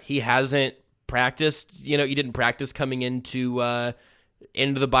way back. He hasn't practiced. He didn't practice coming into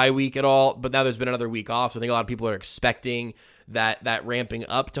the bye week at all, but now there's been another week off, so I think a lot of people are expecting that ramping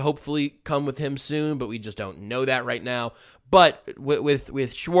up to hopefully come with him soon, but we just don't know that right now. But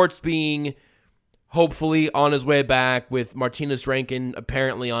with Schwartz being hopefully on his way back, with Martinez Rankin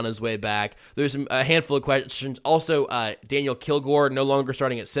apparently on his way back, there's a handful of questions. Also, Daniel Kilgore no longer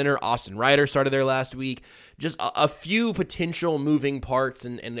starting at center. Austin Ryder started there last week. Just a few potential moving parts,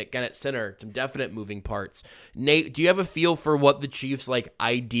 and again at center, some definite moving parts. Nate, do you have a feel for what the Chiefs'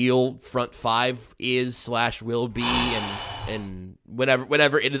 ideal front five is / will be, and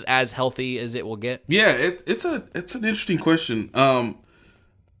whenever it is as healthy as it will get? Yeah, it's an interesting question.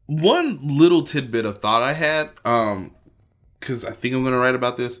 One little tidbit of thought I had, because I think I'm going to write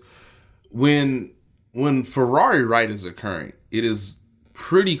about this. When Ferrari Wright is occurring, it is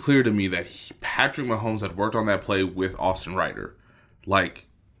pretty clear to me that Patrick Mahomes had worked on that play with Austin Ryder,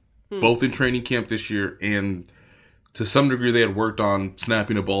 both in training camp this year, and to some degree they had worked on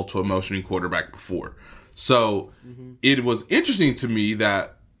snapping a ball to a motioning quarterback before. So it was interesting to me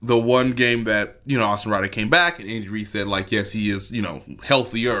that the one game that, Austin Ryder came back and Andy Reid said, yes, he is,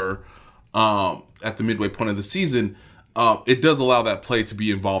 healthier at the midway point of the season, it does allow that play to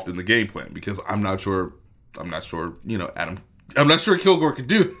be involved in the game plan, because I'm not sure, Adam, I'm not sure Kilgore could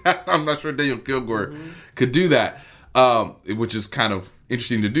do that. I'm not sure Daniel Kilgore could do that, which is kind of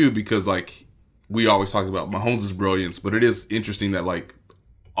interesting to do because, we always talk about Mahomes' brilliance, but it is interesting that,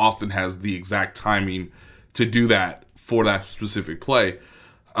 Austin has the exact timing to do that for that specific play.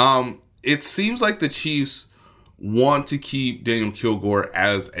 It seems like the Chiefs want to keep Daniel Kilgore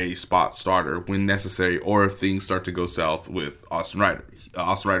as a spot starter when necessary, or if things start to go south with Austin Ryder.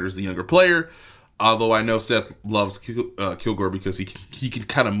 Austin Ryder is the younger player, although I know Seth loves Kilgore because he can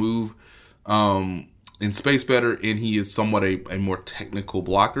kind of move in space better, and he is somewhat a more technical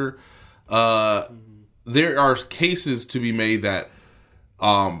blocker. There are cases to be made that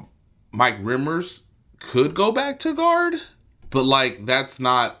Mike Rimmers could go back to guard, but like that's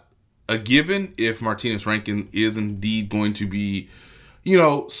not a given if Martinez Rankin is indeed going to be,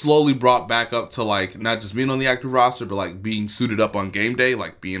 slowly brought back up to like not just being on the active roster, but like being suited up on game day,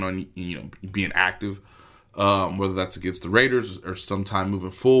 like being on, being active, whether that's against the Raiders or sometime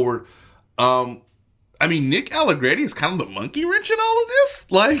moving forward. Nick Allegretti is kind of the monkey wrench in all of this,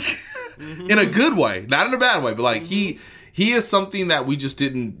 like in a good way, not in a bad way, but like he is something that we just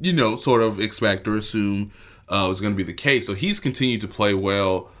didn't, sort of expect or assume was going to be the case. So he's continued to play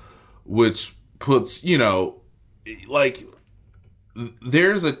well, which puts,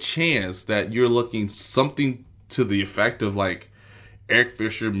 there's a chance that you're looking something to the effect of like Eric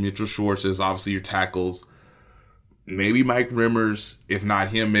Fisher, Mitchell Schwartz is obviously your tackles, maybe Mike Rimmers, if not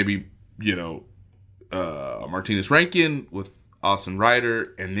him, maybe, Martinez Rankin with Austin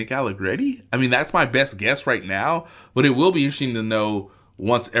Ryder and Nick Allegretti. I mean, that's my best guess right now, but it will be interesting to know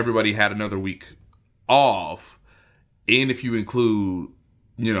once everybody had another week off, and if you include,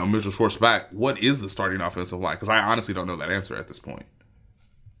 Mitchell Schwartz back, what is the starting offensive line? Because I honestly don't know that answer at this point.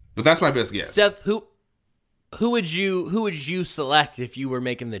 But that's my best guess. Seth, who would you select if you were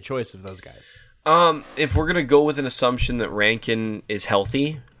making the choice of those guys? If we're gonna go with an assumption that Rankin is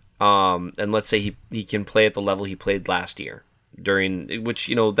healthy, and let's say he can play at the level he played last year, during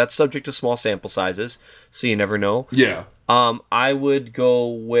which that's subject to small sample sizes, so you never know. Yeah. I would go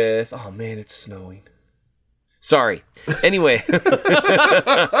with. Oh man, it's snowing. Sorry. Anyway.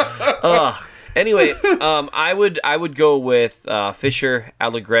 I would go with Fisher,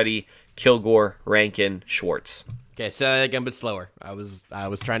 Allegretti, Kilgore, Rankin, Schwartz. Okay, so again, but slower. I was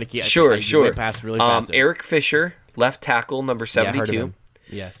trying to keep sure. Past really fast. Eric Fisher, left tackle, number 72. Yeah, I heard of him.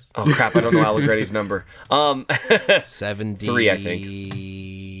 Yes. Oh crap! I don't know Allegretti's number. 73, I think.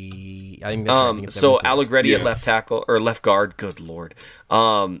 I think that's so Allegretti at left tackle or left guard. Good lord.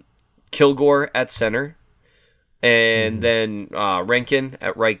 Kilgore at center. And then Rankin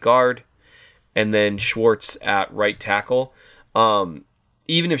at right guard, and then Schwartz at right tackle.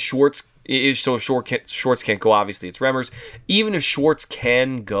 Even if Schwartz can't go, obviously it's Remmers. Even if Schwartz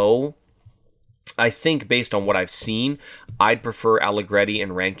can go, I think based on what I've seen, I'd prefer Allegretti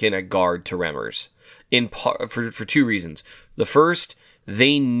and Rankin at guard to Remmers. For two reasons. The first,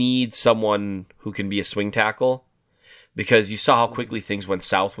 they need someone who can be a swing tackle, because you saw how quickly things went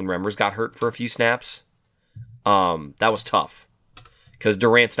south when Remmers got hurt for a few snaps. That was tough because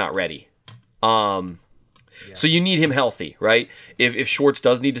Durant's not ready. So you need him healthy, right? If Schwartz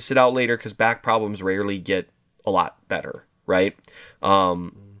does need to sit out later, because back problems rarely get a lot better, right?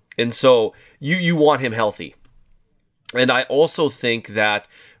 And so you want him healthy. And I also think that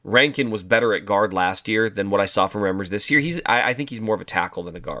Rankin was better at guard last year than what I saw from Remmers this year. I think he's more of a tackle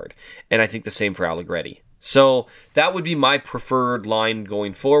than a guard, and I think the same for Allegretti. So that would be my preferred line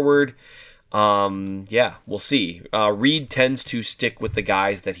going forward. We'll see. Reed tends to stick with the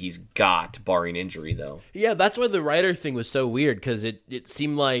guys that he's got, barring injury, though. Yeah, that's why the Ryder thing was so weird, because it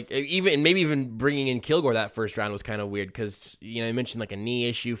seemed like even bringing in Kilgore that first round was kind of weird, because you mentioned like a knee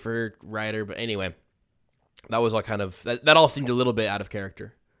issue for Ryder, but anyway, that was all kind of that all seemed a little bit out of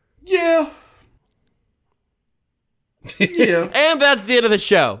character. Yeah. Yeah. And that's the end of the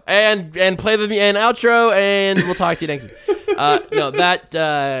show. And play the outro, and we'll talk to you next week.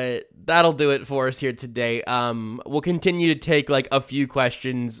 That'll do it for us here today. We'll continue to take like a few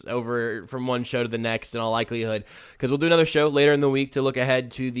questions over from one show to the next in all likelihood, because we'll do another show later in the week to look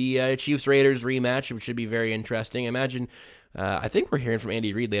ahead to the Chiefs-Raiders rematch, which should be very interesting. I think we're hearing from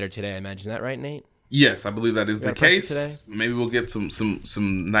Andy Reid later today. I imagine that right, Nate? Yes, I believe that is the case. Today? Maybe we'll get some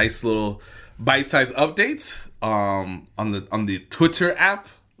nice little bite-sized updates on the Twitter app.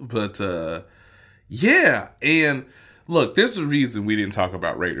 But yeah, and look, there's a reason we didn't talk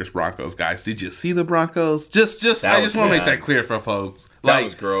about Raiders Broncos, guys. Did you see the Broncos? I just want to make that clear for folks. That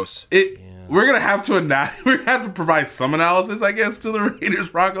was gross. We're gonna have to provide some analysis, I guess, to the Raiders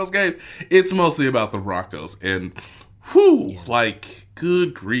Broncos game. It's mostly about the Broncos, and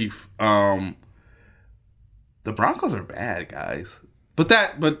good grief. The Broncos are bad, guys. But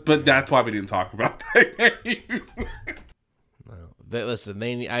that's why we didn't talk about that game. Listen,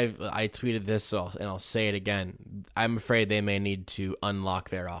 I tweeted this, and I'll say it again. I'm afraid they may need to unlock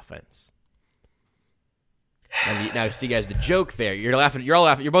their offense. Now, see, guys, the joke there. You're laughing. You're all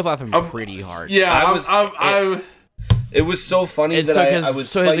laughing. You're both laughing pretty hard. Yeah, it was so funny that I was.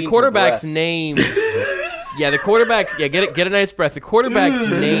 So the quarterback's name. Yeah, the quarterback. Yeah, get a nice breath. The quarterback's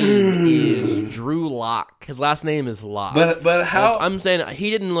name is Drew Lock. His last name is Lock. But how? I'm saying he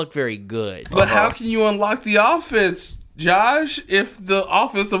didn't look very good. But how can you unlock the offense, Josh, if the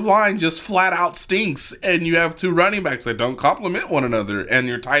offensive line just flat out stinks and you have two running backs that don't complement one another and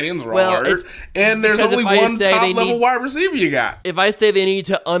your tight ends are all hurt and there's only one top level wide receiver you got? If I say they need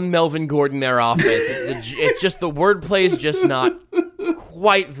to un-Melvin Gordon their offense, it's just the wordplay is just not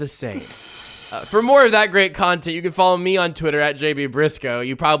quite the same. For more of that great content, you can follow me on Twitter at JB Briscoe.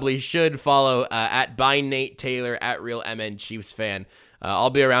 You probably should follow at @ByNateTaylor at RealMNChiefsFan.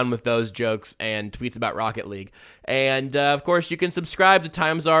 I'll be around with those jokes and tweets about Rocket League. And, of course, you can subscribe to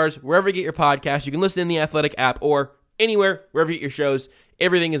Times Ours wherever you get your podcasts. You can listen in the Athletic app or anywhere, wherever you get your shows.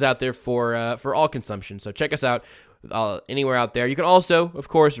 Everything is out there for all consumption. So check us out anywhere out there. You can also, of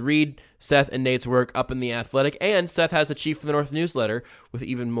course, read Seth and Nate's work up in the Athletic. And Seth has the Chief from the North newsletter with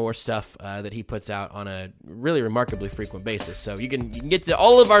even more stuff that he puts out on a really remarkably frequent basis. So you can get to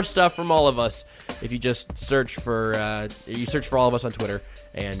all of our stuff from all of us if you just search for all of us on Twitter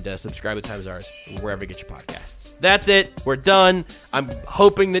and subscribe to Times Ours wherever you get your podcasts. That's it. We're done. I'm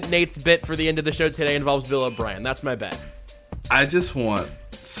hoping that Nate's bit for the end of the show today involves Bill O'Brien. That's my bet. I just want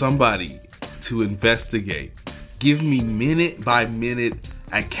somebody to investigate. Give me minute-by-minute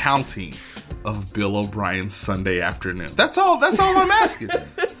accounting of Bill O'Brien's Sunday afternoon. That's all I'm asking.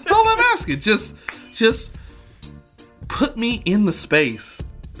 That's all I'm asking. Just put me in the space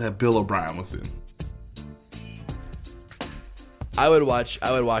that Bill O'Brien was in. I would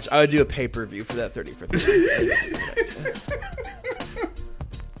do a pay-per-view for that 30 for 30.